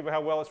show people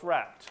how well it's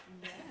wrapped?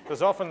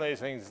 Because often these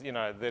things, you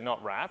know, they're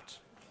not wrapped.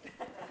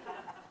 Can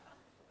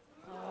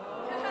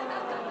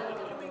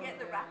we get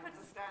the wrapper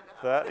to stand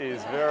up? That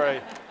is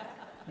very...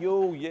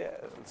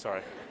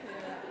 Sorry.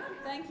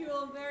 Thank you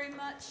all very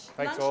much.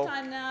 Thanks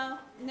Lunchtime now.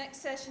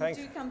 Next session, Thanks.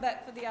 do come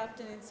back for the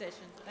afternoon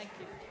session. Thank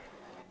you.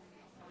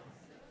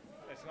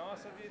 It's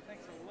nice of you.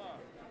 Thanks a lot.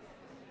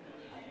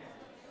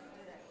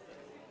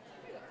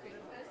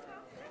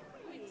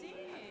 We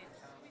did.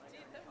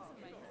 That was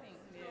amazing.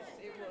 Yes,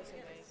 it was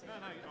amazing. No,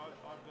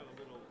 I've got a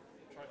little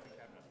trophy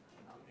cabinet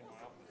in my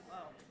office.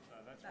 Oh, So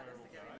that's where it all